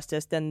Department of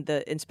Justice, then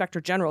the Inspector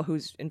General,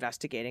 who's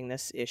investigating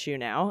this issue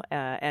now,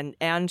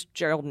 and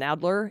Gerald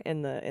Nadler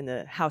in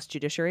the House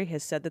Judiciary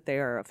has said that they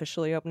are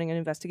officially opening an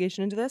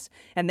investigation into this,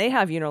 and they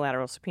have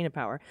unilateral subpoena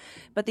power.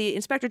 But the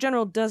Inspector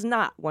General does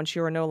not once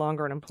you are no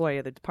longer an employee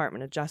of the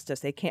Department of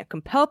Justice. They can't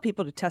compel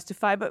people to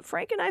testify, but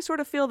Frank and I sort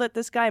of feel that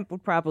this guy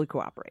would probably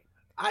cooperate.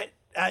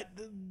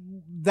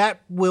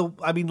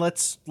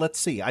 Let's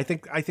see. I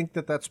think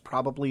that's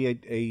probably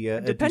a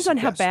depends on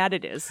how bad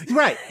it is.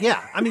 Right.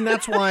 Yeah. I mean,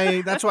 that's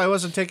why I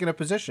wasn't taking a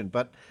position.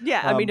 But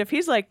yeah, I mean, if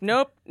he's like,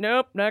 nope,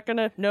 not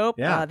gonna, nope.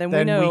 Yeah. Then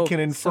we know we can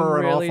infer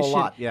an awful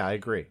lot. Yeah, I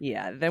agree.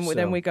 Yeah.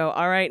 Then we go.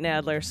 All right,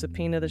 Nadler,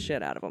 subpoena the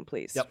shit out of him,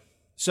 please. Yep.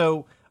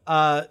 So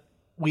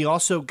we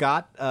also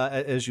got,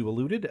 as you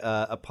alluded,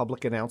 a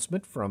public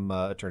announcement from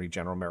Attorney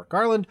General Merrick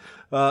Garland,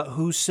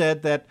 who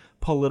said that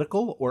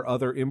political or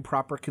other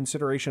improper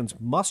considerations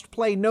must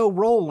play no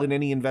role in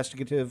any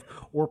investigative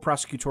or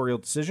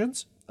prosecutorial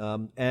decisions.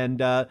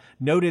 And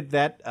noted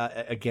that,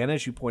 again,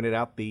 as you pointed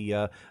out,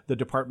 the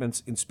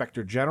department's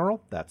Inspector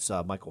General, that's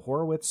Michael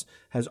Horowitz,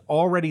 has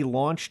already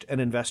launched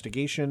an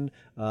investigation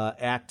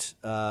at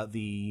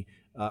the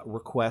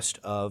request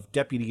of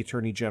Deputy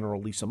Attorney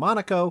General Lisa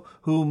Monaco,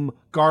 whom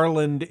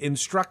Garland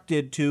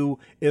instructed to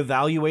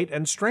evaluate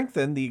and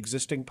strengthen the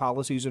existing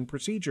policies and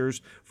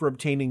procedures for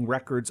obtaining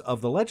records of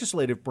the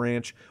legislative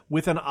branch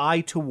with an eye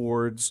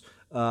towards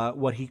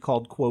what he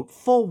called, quote,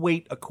 full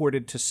weight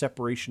accorded to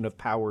separation of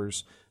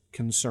powers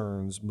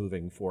concerns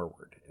moving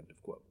forward, end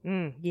of quote.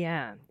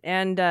 Yeah.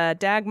 And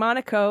Dag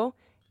Monaco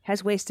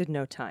has wasted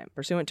no time.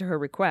 Pursuant to her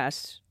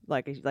request,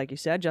 like you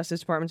said,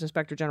 Justice Department's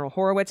Inspector General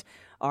Horowitz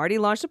already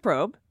launched a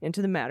probe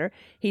into the matter.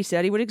 He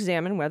said he would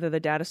examine whether the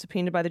data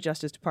subpoenaed by the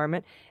Justice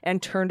Department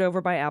and turned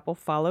over by Apple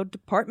followed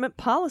department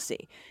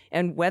policy,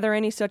 and whether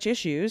any such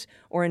issues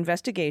or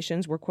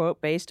investigations were, quote,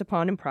 based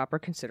upon improper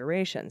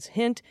considerations.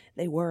 Hint,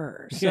 they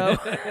were. So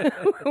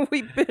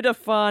we bid a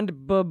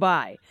fond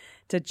bye-bye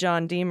to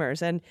John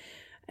Demers. And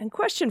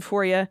question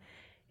for you,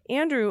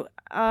 Andrew,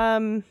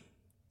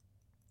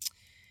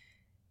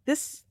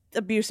 this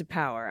abuse of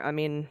power, I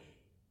mean,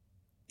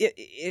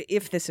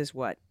 if this is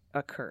what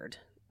occurred,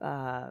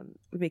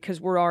 because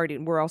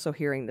we're also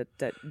hearing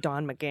that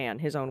Don McGahn,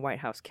 his own White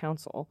House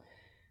counsel,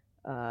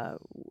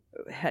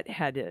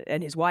 had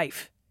and his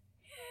wife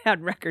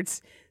had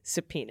records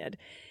subpoenaed.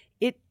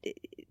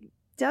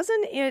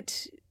 Doesn't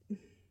it?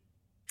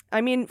 I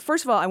mean,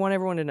 first of all, I want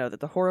everyone to know that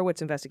the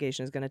Horowitz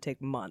investigation is going to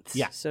take months.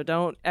 Yeah.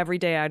 So every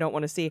day I don't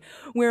want to see,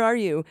 where are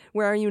you?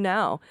 Where are you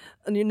now?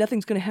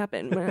 Nothing's going to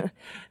happen.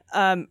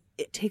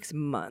 It takes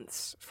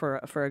months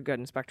for a good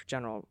Inspector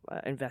General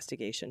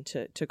investigation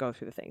to go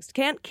through the things.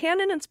 Can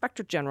an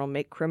Inspector General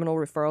make criminal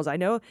referrals? I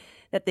know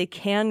that they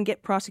can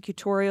get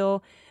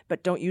prosecutorial,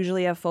 but don't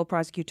usually have full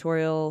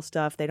prosecutorial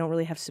stuff. They don't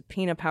really have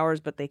subpoena powers,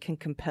 but they can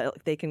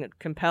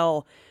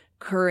compel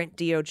current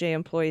DOJ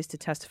employees to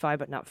testify,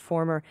 but not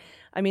former.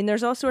 I mean,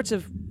 there's all sorts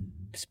of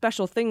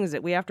special things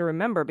that we have to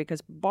remember, because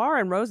Barr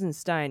and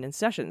Rosenstein and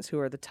Sessions, who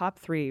are the top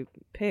three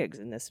pigs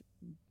in this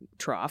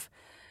trough,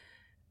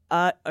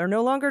 are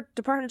no longer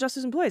Department of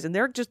Justice employees, and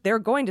they're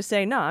going to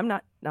say, no, I'm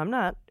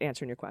not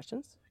answering your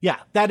questions. Yeah,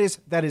 that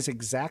is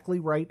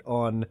exactly right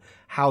on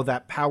how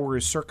that power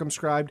is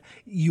circumscribed.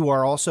 You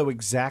are also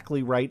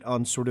exactly right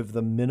on sort of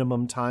the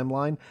minimum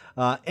timeline.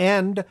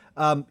 And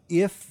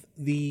if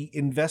the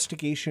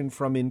investigation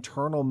from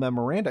internal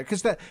memoranda,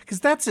 because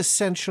that's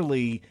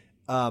essentially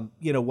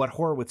what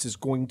Horowitz is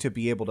going to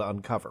be able to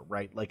uncover,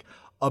 right? Like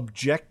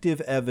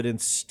objective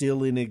evidence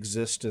still in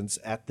existence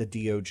at the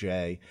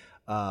DOJ.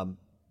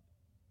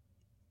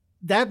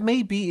 That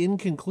may be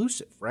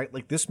inconclusive, right?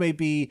 Like this may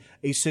be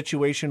a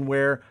situation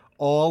where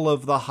all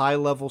of the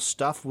high-level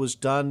stuff was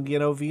done,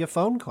 via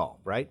phone call,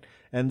 right?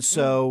 And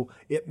so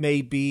it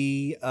may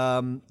be,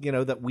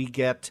 that we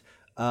get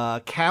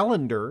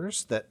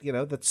calendars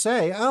that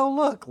say, oh,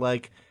 look,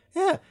 like,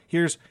 yeah,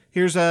 here's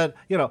a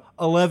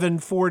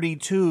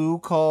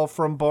 11:42 call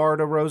from Barr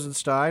to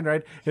Rosenstein,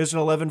 right? Here's an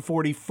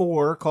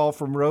 11:44 call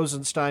from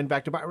Rosenstein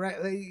back to Barr, right?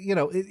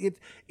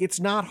 It's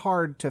not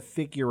hard to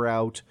figure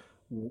out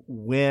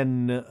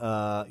when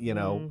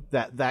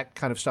that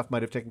kind of stuff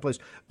might have taken place.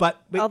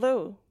 But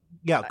although,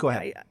 yeah, go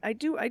ahead. I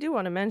do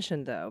want to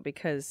mention though,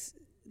 because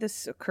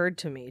this occurred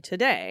to me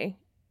today.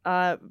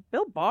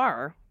 Bill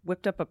Barr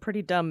whipped up a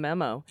pretty dumb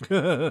memo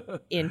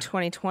in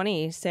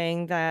 2020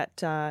 saying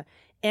that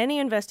any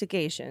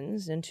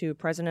investigations into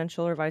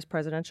presidential or vice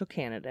presidential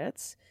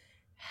candidates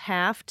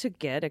have to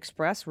get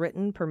express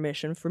written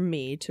permission from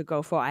me to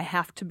go forward. I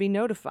have to be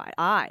notified.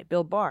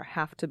 Bill Barr,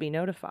 have to be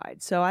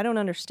notified. So I don't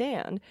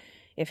understand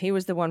if he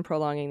was the one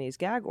prolonging these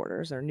gag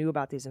orders or knew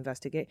about these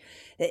investigations.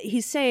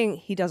 He's saying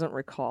he doesn't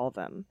recall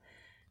them.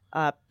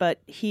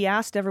 But he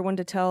asked everyone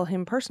to tell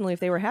him personally if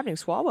they were happening.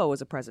 Swalwell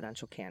was a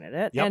presidential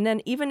candidate. Yep. And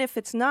then even if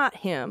it's not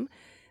him,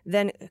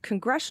 then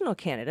congressional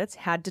candidates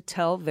had to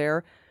tell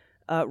their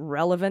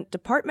relevant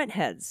department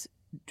heads,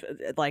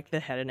 like the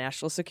head of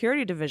National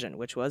Security Division,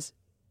 which was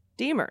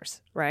Deemers,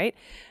 right?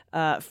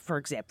 For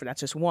example, that's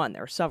just one.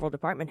 There are several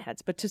department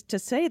heads. But to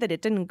say that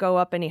it didn't go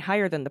up any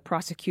higher than the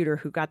prosecutor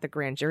who got the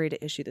grand jury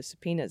to issue the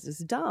subpoenas is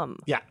dumb.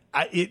 Yeah,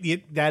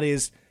 that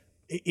is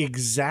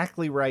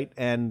exactly right.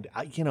 And,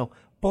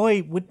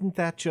 boy, wouldn't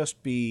that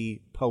just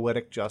be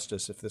poetic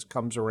justice if this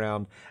comes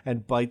around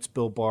and bites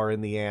Bill Barr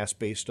in the ass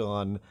based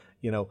on,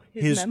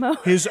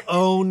 his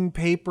own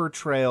paper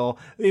trail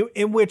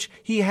in which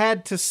he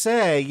had to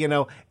say,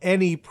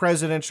 any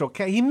presidential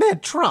he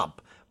meant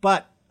Trump.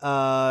 But you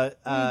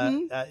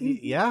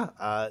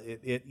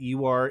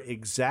are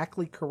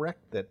exactly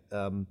correct that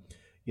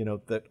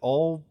that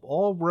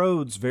all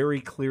roads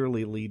very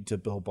clearly lead to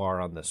Bill Barr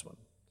on this one.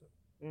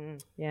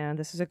 Yeah,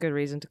 this is a good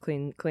reason to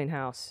clean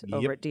house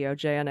over at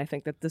DOJ, and I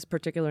think that this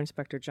particular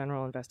Inspector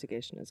General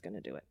investigation is going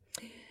to do it.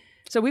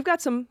 So we've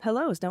got some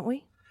hellos, don't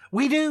we?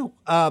 We do.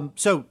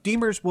 So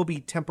Deemers will be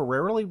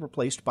temporarily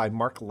replaced by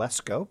Mark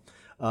Lesko,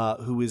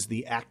 who is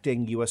the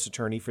acting U.S.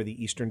 Attorney for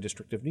the Eastern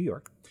District of New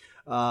York.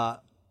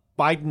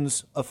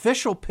 Biden's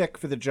official pick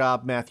for the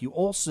job, Matthew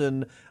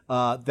Olson,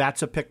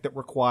 that's a pick that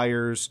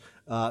requires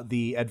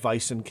the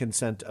advice and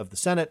consent of the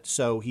Senate,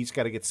 so he's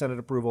got to get Senate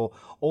approval.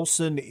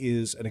 Olson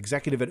is an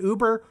executive at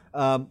Uber.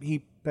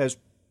 He has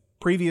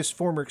previous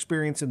former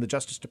experience in the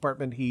Justice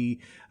Department. He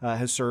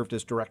has served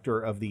as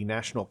director of the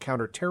National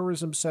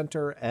Counterterrorism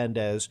Center and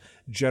as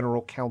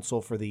general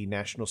counsel for the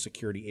National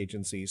Security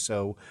Agency.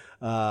 So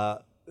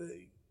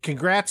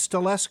congrats to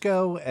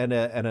Lesko and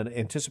an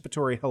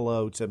anticipatory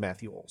hello to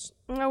Matthew Olson.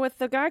 Now, with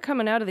the guy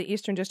coming out of the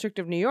Eastern District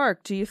of New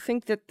York, do you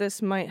think that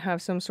this might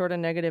have some sort of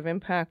negative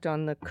impact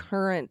on the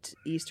current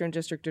Eastern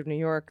District of New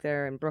York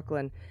there in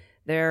Brooklyn,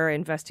 their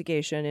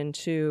investigation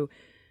into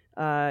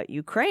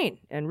Ukraine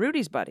and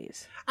Rudy's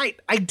buddies?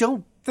 I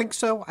don't think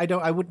so.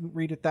 I wouldn't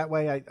read it that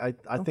way.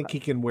 I think he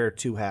can wear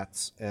two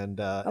hats, and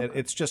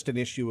it's just an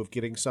issue of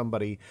getting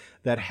somebody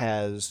that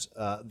has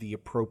the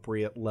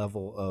appropriate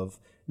level of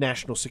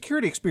national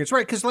security experience,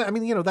 right? Because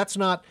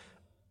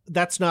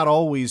that's not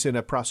always in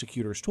a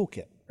prosecutor's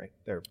toolkit, right?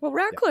 Well,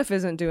 Ratcliffe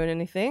isn't doing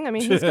anything. I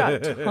mean, he's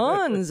got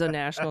tons of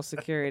national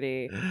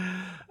security.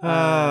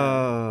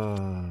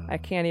 I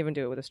can't even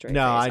do it with a straight face.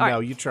 I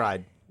know. You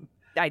tried.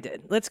 I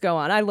did. Let's go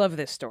on. I love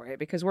this story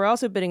because we're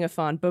also bidding a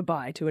fond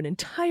bye-bye to an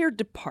entire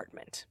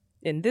department.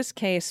 In this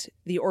case,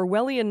 the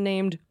Orwellian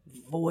named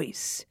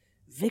Voice,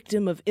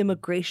 Victim of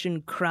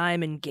Immigration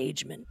Crime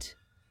Engagement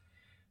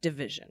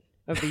Division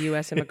of the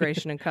U.S.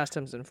 Immigration and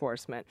Customs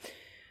Enforcement,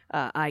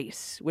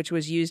 ICE, which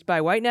was used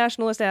by white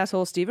nationalist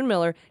asshole Stephen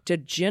Miller to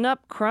gin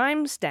up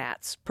crime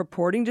stats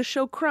purporting to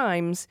show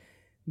crimes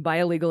by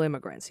illegal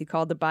immigrants. He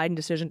called the Biden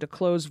decision to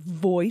close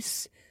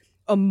Voice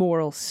a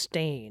moral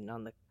stain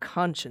on the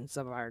conscience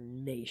of our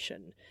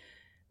nation,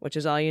 which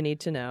is all you need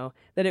to know,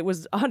 that it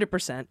was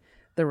 100%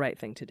 the right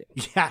thing to do.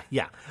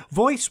 Yeah.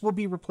 Voice will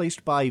be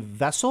replaced by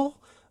Vessel,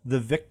 the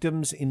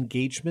Victims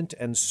Engagement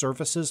and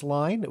Services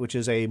Line, which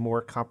is a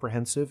more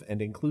comprehensive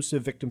and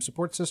inclusive victim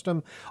support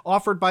system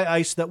offered by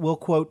ICE that will,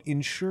 quote,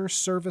 ensure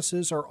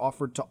services are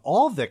offered to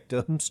all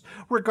victims,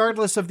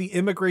 regardless of the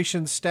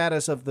immigration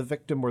status of the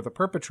victim or the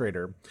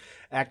perpetrator.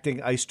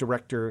 Acting ICE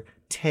Director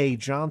Tay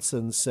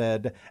Johnson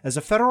said, as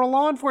a federal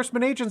law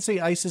enforcement agency,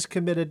 ICE is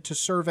committed to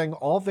serving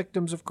all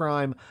victims of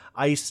crime.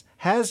 ICE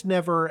has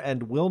never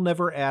and will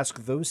never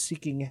ask those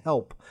seeking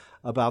help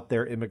about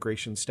their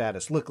immigration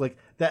status. Look, like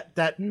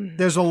that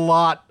there's a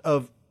lot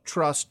of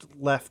trust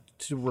left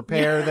to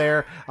repair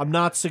there. I'm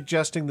not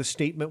suggesting the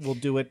statement will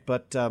do it,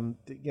 but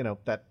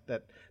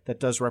that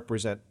does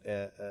represent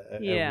a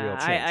real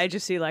change. I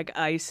just see like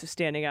ICE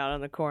standing out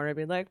on the corner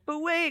being like, but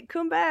wait,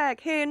 come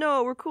back. Hey,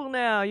 no, we're cool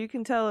now. You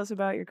can tell us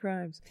about your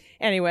crimes.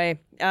 Anyway,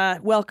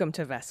 welcome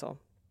to Vessel.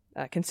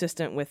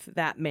 Consistent with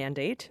that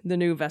mandate, the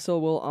new Vessel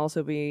will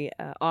also be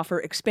offer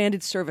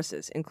expanded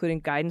services, including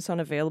guidance on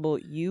available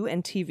U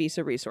and T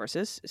visa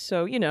resources.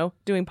 So,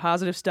 doing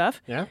positive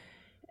stuff. Yeah.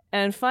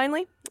 And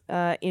finally,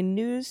 in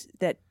news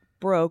that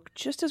broke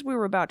just as we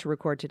were about to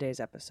record today's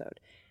episode,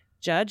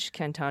 Judge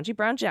Ketanji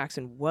Brown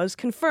Jackson was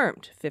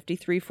confirmed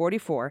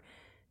 53-44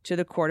 to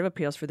the Court of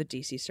Appeals for the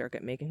D.C.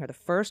 Circuit, making her the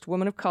first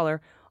woman of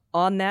color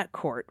on that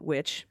court,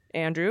 which,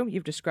 Andrew,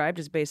 you've described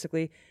as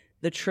basically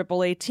the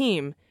AAA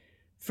team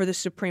for the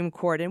Supreme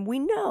Court. And we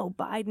know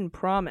Biden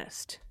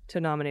promised to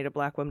nominate a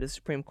black woman to the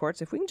Supreme Court.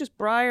 So if we can just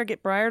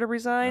get Breyer to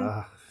resign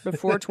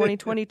before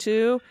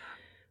 2022,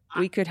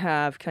 we could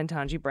have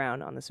Ketanji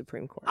Brown on the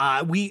Supreme Court.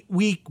 We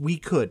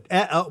could.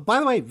 By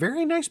the way,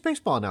 very nice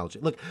baseball analogy.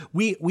 Look,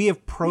 we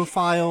have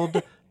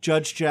profiled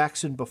Judge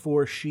Jackson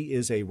before. She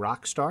is a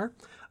rock star.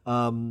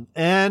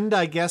 And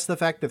I guess the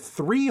fact that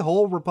 3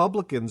 whole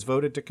Republicans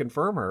voted to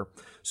confirm her,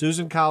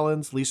 Susan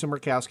Collins, Lisa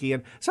Murkowski,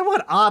 and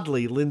somewhat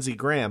oddly, Lindsey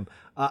Graham,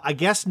 I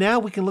guess now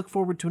we can look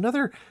forward to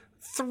another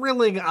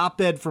thrilling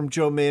op-ed from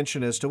Joe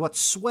Manchin as to what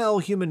swell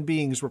human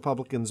beings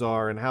Republicans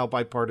are and how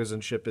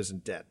bipartisanship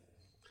isn't dead.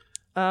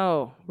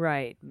 Oh,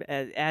 right.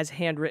 As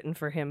handwritten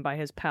for him by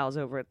his pals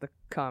over at the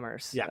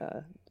Commerce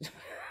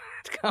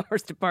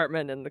Commerce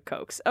Department and the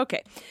Kochs.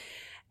 Okay.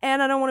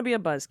 And I don't want to be a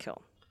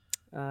buzzkill,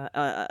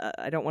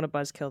 I don't want to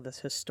buzzkill this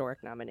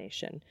historic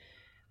nomination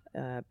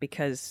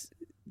because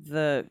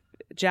the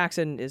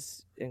Jackson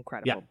is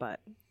incredible, but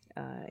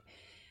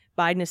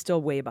Biden is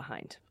still way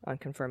behind on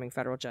confirming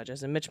federal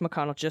judges. And Mitch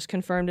McConnell just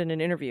confirmed in an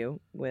interview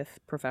with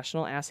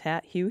professional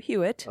asshat Hugh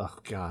Hewitt. Oh,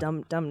 God.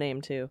 Dumb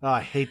name, too. Oh,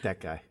 I hate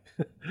that guy.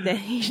 That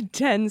he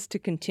intends to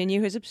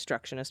continue his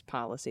obstructionist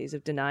policies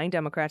of denying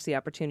Democrats the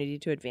opportunity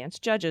to advance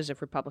judges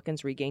if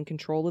Republicans regain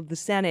control of the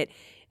Senate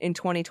in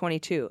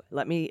 2022.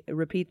 Let me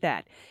repeat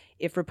that.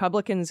 If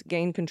Republicans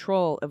gain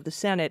control of the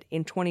Senate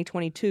in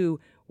 2022,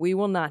 we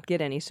will not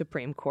get any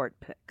Supreme Court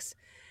picks.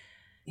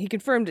 He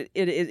confirmed it,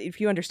 if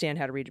you understand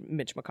how to read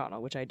Mitch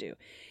McConnell, which I do.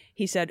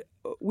 He said,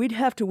 we'd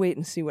have to wait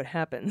and see what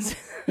happens.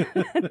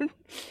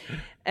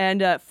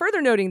 And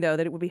further noting, though,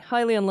 that it would be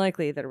highly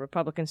unlikely that a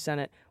Republican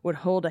Senate would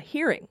hold a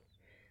hearing,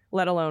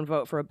 let alone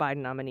vote for a Biden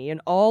nominee in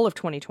all of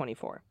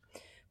 2024.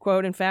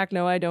 Quote, in fact,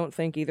 no, I don't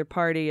think either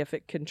party, if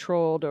it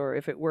controlled or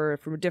if it were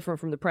different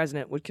from the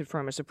president, would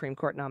confirm a Supreme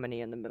Court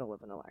nominee in the middle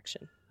of an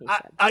election, he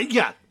said.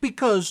 Yeah,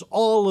 because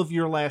all of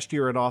your last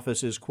year in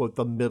office is, quote,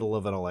 the middle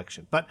of an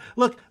election. But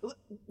look,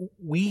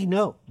 we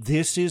know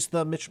this is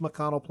the Mitch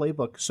McConnell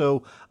playbook.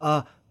 So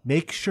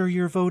make sure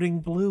you're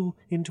voting blue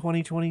in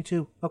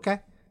 2022, okay?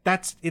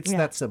 It's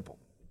that simple.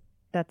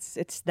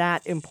 It's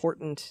that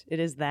important.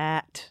 It is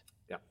that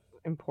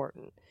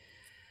important.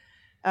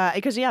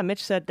 Because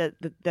Mitch said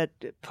that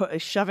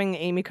shoving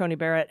Amy Coney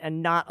Barrett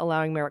and not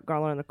allowing Merrick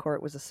Garland in the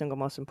court was the single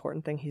most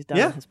important thing he's done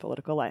in his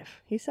political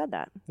life. He said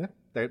that. Yeah,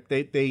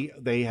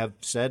 they have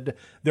said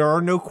there are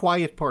no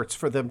quiet parts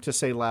for them to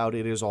say loud.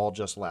 It is all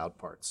just loud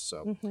parts.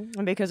 So,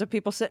 and because of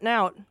people sitting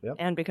out,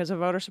 and because of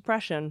voter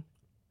suppression,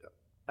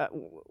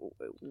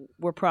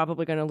 we're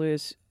probably going to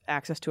lose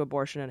access to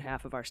abortion in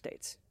half of our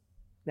states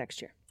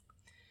next year.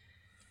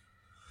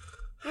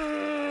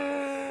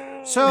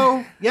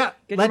 So get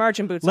your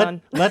marching boots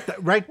on. Let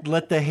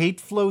the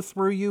hate flow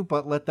through you,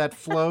 but let that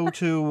flow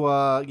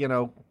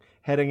to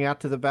heading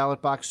out to the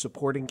ballot box,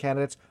 supporting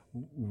candidates,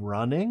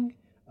 running,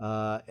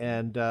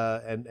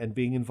 and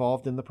being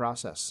involved in the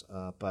process.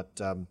 But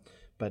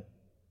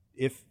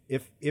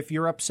if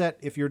you're upset,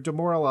 if you're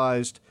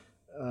demoralized,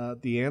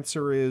 the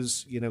answer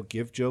is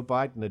give Joe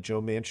Biden a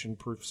Joe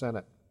Manchin-proof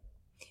Senate.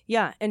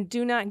 Yeah, and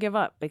do not give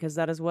up, because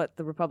that is what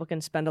the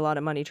Republicans spend a lot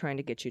of money trying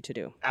to get you to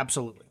do.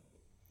 Absolutely.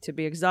 To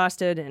be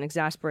exhausted and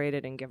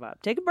exasperated and give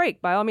up. Take a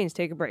break. By all means,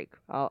 take a break.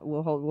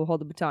 We'll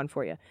hold the baton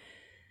for you.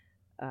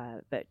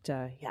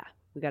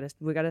 We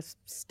gotta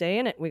stay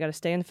in it. We gotta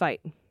stay in the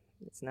fight.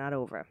 It's not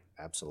over.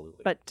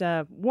 Absolutely. But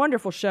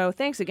wonderful show.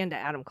 Thanks again to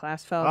Adam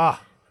Klasfeld.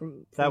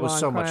 From that was Law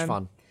so and Crime. Much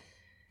fun.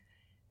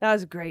 That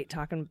was great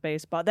talking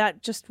baseball.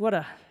 That just what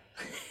a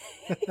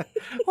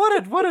what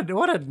a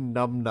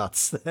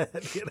numbnuts that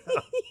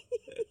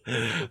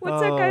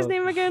What's that guy's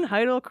name again?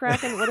 Heidel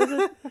Kraken. What is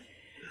it?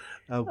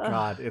 Oh,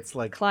 God. It's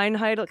like Klein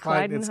Heidel. It's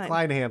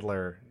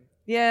Kleinhandler.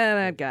 Yeah,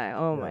 that guy.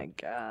 Oh, my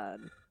God.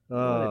 What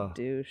a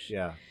douche.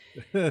 Yeah.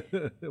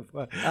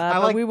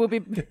 We will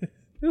be...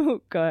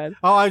 Oh, go ahead.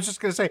 Oh, I was just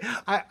going to say,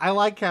 I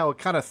like how it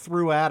kind of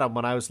threw at him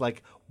when I was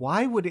like,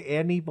 why would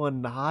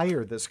anyone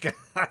hire this guy?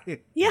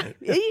 Yeah,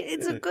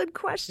 it's a good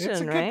question,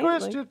 It's a right? good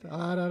question.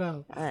 I don't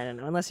know.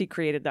 Unless he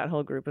created that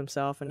whole group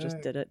himself and just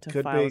did it to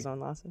could file be. his own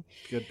lawsuit.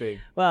 Could be.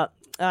 Well,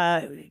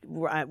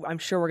 I'm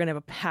sure we're going to have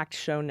a packed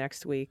show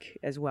next week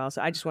as well.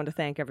 So I just want to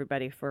thank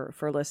everybody for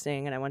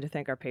listening, and I want to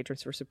thank our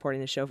patrons for supporting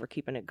the show, for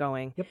keeping it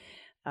going. Yep.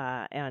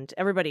 And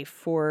everybody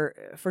for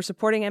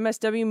supporting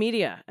MSW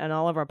Media and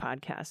all of our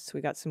podcasts.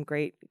 We got some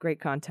great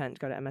content.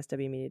 Go to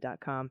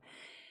mswmedia.com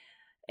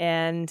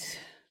and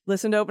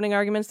listen to Opening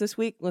Arguments this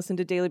week. Listen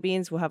to Daily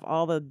Beans. We'll have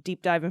all the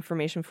deep dive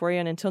information for you.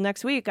 And until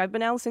next week, I've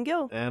been Allison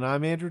Gill. And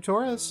I'm Andrew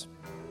Torres.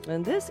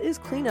 And this is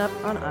Cleanup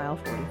on Aisle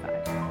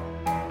 45.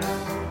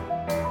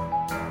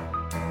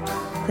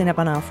 Cleanup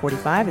on Aisle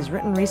 45 is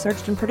written,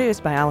 researched, and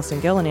produced by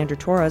Allison Gill and Andrew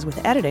Torres,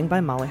 with editing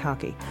by Molly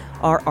Hockey.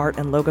 Our art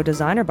and logo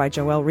design are by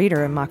Joelle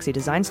Reeder and Moxie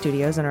Design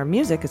Studios, and our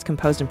music is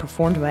composed and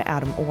performed by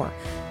Adam Orr.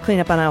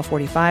 Cleanup on Aisle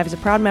 45 is a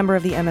proud member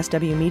of the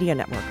MSW Media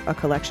Network, a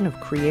collection of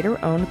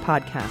creator-owned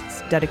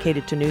podcasts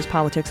dedicated to news,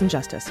 politics, and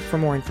justice. For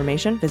more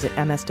information, visit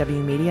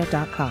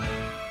mswmedia.com.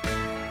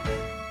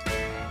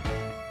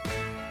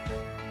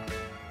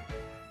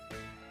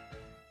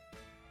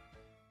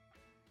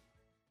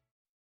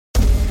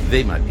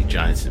 They Might Be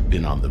Giants have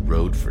been on the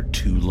road for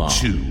too long.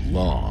 Too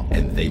long.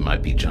 And They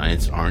Might Be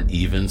Giants aren't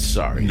even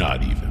sorry.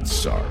 Not even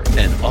sorry.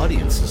 And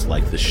audiences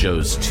like the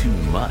shows too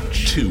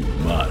much. Too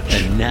much.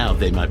 And now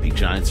They Might Be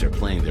Giants are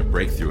playing their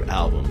breakthrough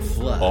album,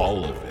 Flood.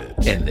 All of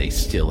it. And they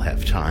still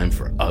have time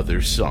for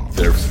other songs.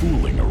 They're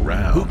fooling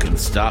around. Who can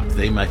stop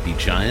They Might Be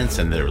Giants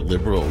and their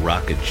liberal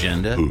rock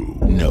agenda? Who?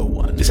 No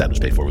one. This ad was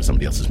paid for with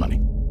somebody else's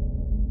money.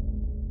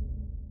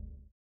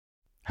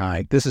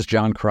 Hi, this is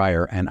John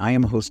Cryer, and I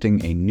am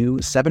hosting a new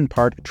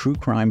 7-part true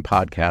crime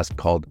podcast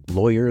called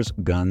Lawyers,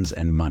 Guns,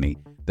 and Money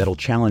that'll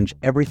challenge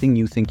everything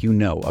you think you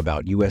know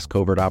about U.S.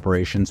 covert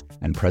operations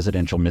and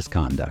presidential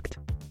misconduct.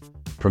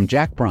 From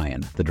Jack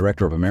Bryan, the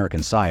director of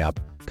American PSYOP,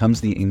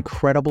 comes the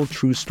incredible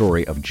true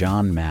story of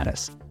John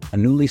Mattis, a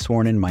newly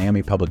sworn-in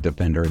Miami public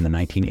defender in the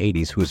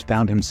 1980s who has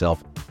found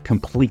himself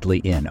completely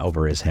in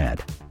over his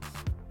head.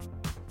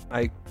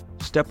 I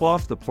step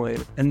off the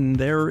plane, and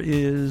there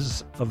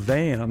is a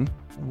van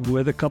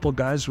with a couple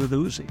guys with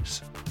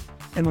Uzis.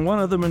 And one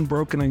of them in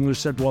broken English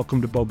said,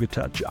 "Welcome to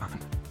Bogota, John."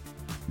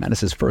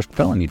 Mattis's first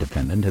felony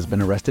defendant has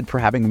been arrested for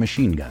having a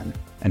machine gun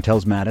and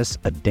tells Mattis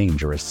a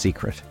dangerous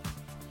secret.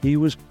 He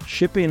was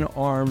shipping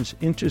arms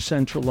into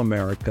Central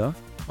America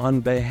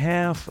on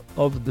behalf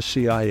of the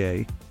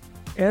CIA.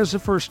 As a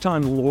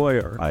first-time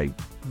lawyer, I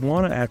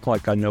want to act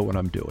like I know what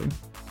I'm doing.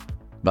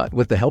 But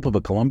with the help of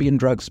a Colombian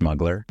drug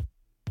smuggler,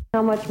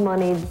 how much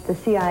money the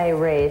CIA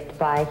raised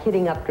by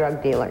hitting up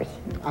drug dealers?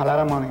 A lot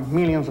of money,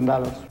 millions of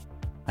dollars.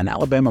 An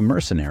Alabama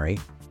mercenary,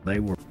 they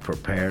were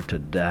prepared to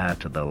die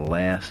to the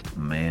last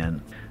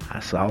man.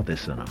 I saw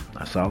this in them.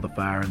 I saw the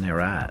fire in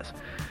their eyes.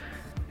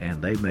 And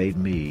they made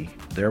me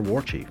their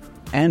war chief.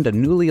 and a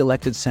newly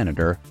elected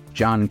Senator,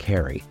 John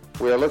Kerry.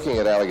 We are looking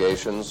at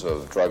allegations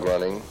of drug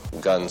running,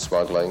 gun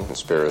smuggling,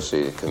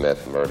 conspiracy to commit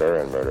murder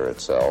and murder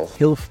itself.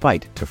 He'll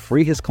fight to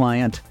free his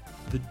client.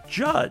 The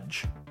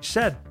judge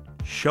said,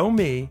 "Show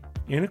me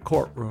in a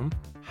courtroom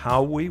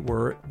how we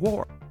were at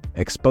war."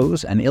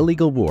 Expose an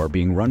illegal war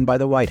being run by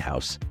the White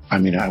House. I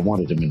mean, I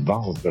wanted him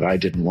involved, but I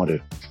didn't want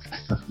to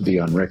be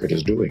on record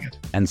as doing it.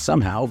 And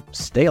somehow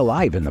stay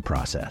alive in the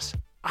process.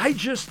 I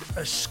just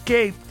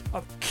escaped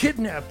a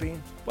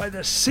kidnapping by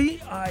the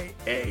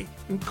CIA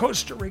in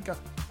Costa Rica.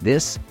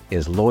 This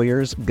is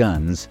Lawyers,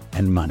 Guns,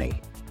 and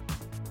Money.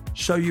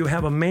 So you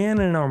have a man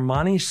in an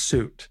Armani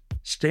suit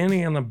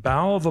standing on the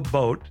bow of a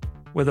boat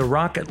with a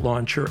rocket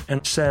launcher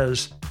and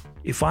says,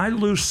 "If I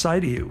lose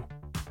sight of you,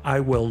 I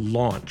will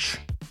launch.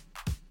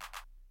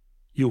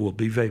 You will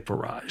be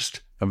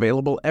vaporized."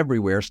 Available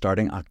everywhere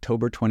starting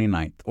October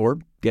 29th, or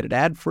get it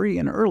ad-free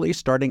and early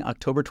starting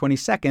October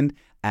 22nd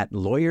at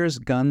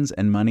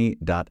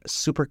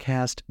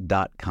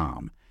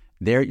lawyersgunsandmoney.supercast.com.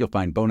 There you'll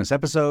find bonus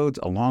episodes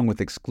along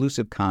with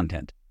exclusive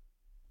content.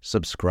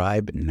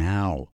 Subscribe now.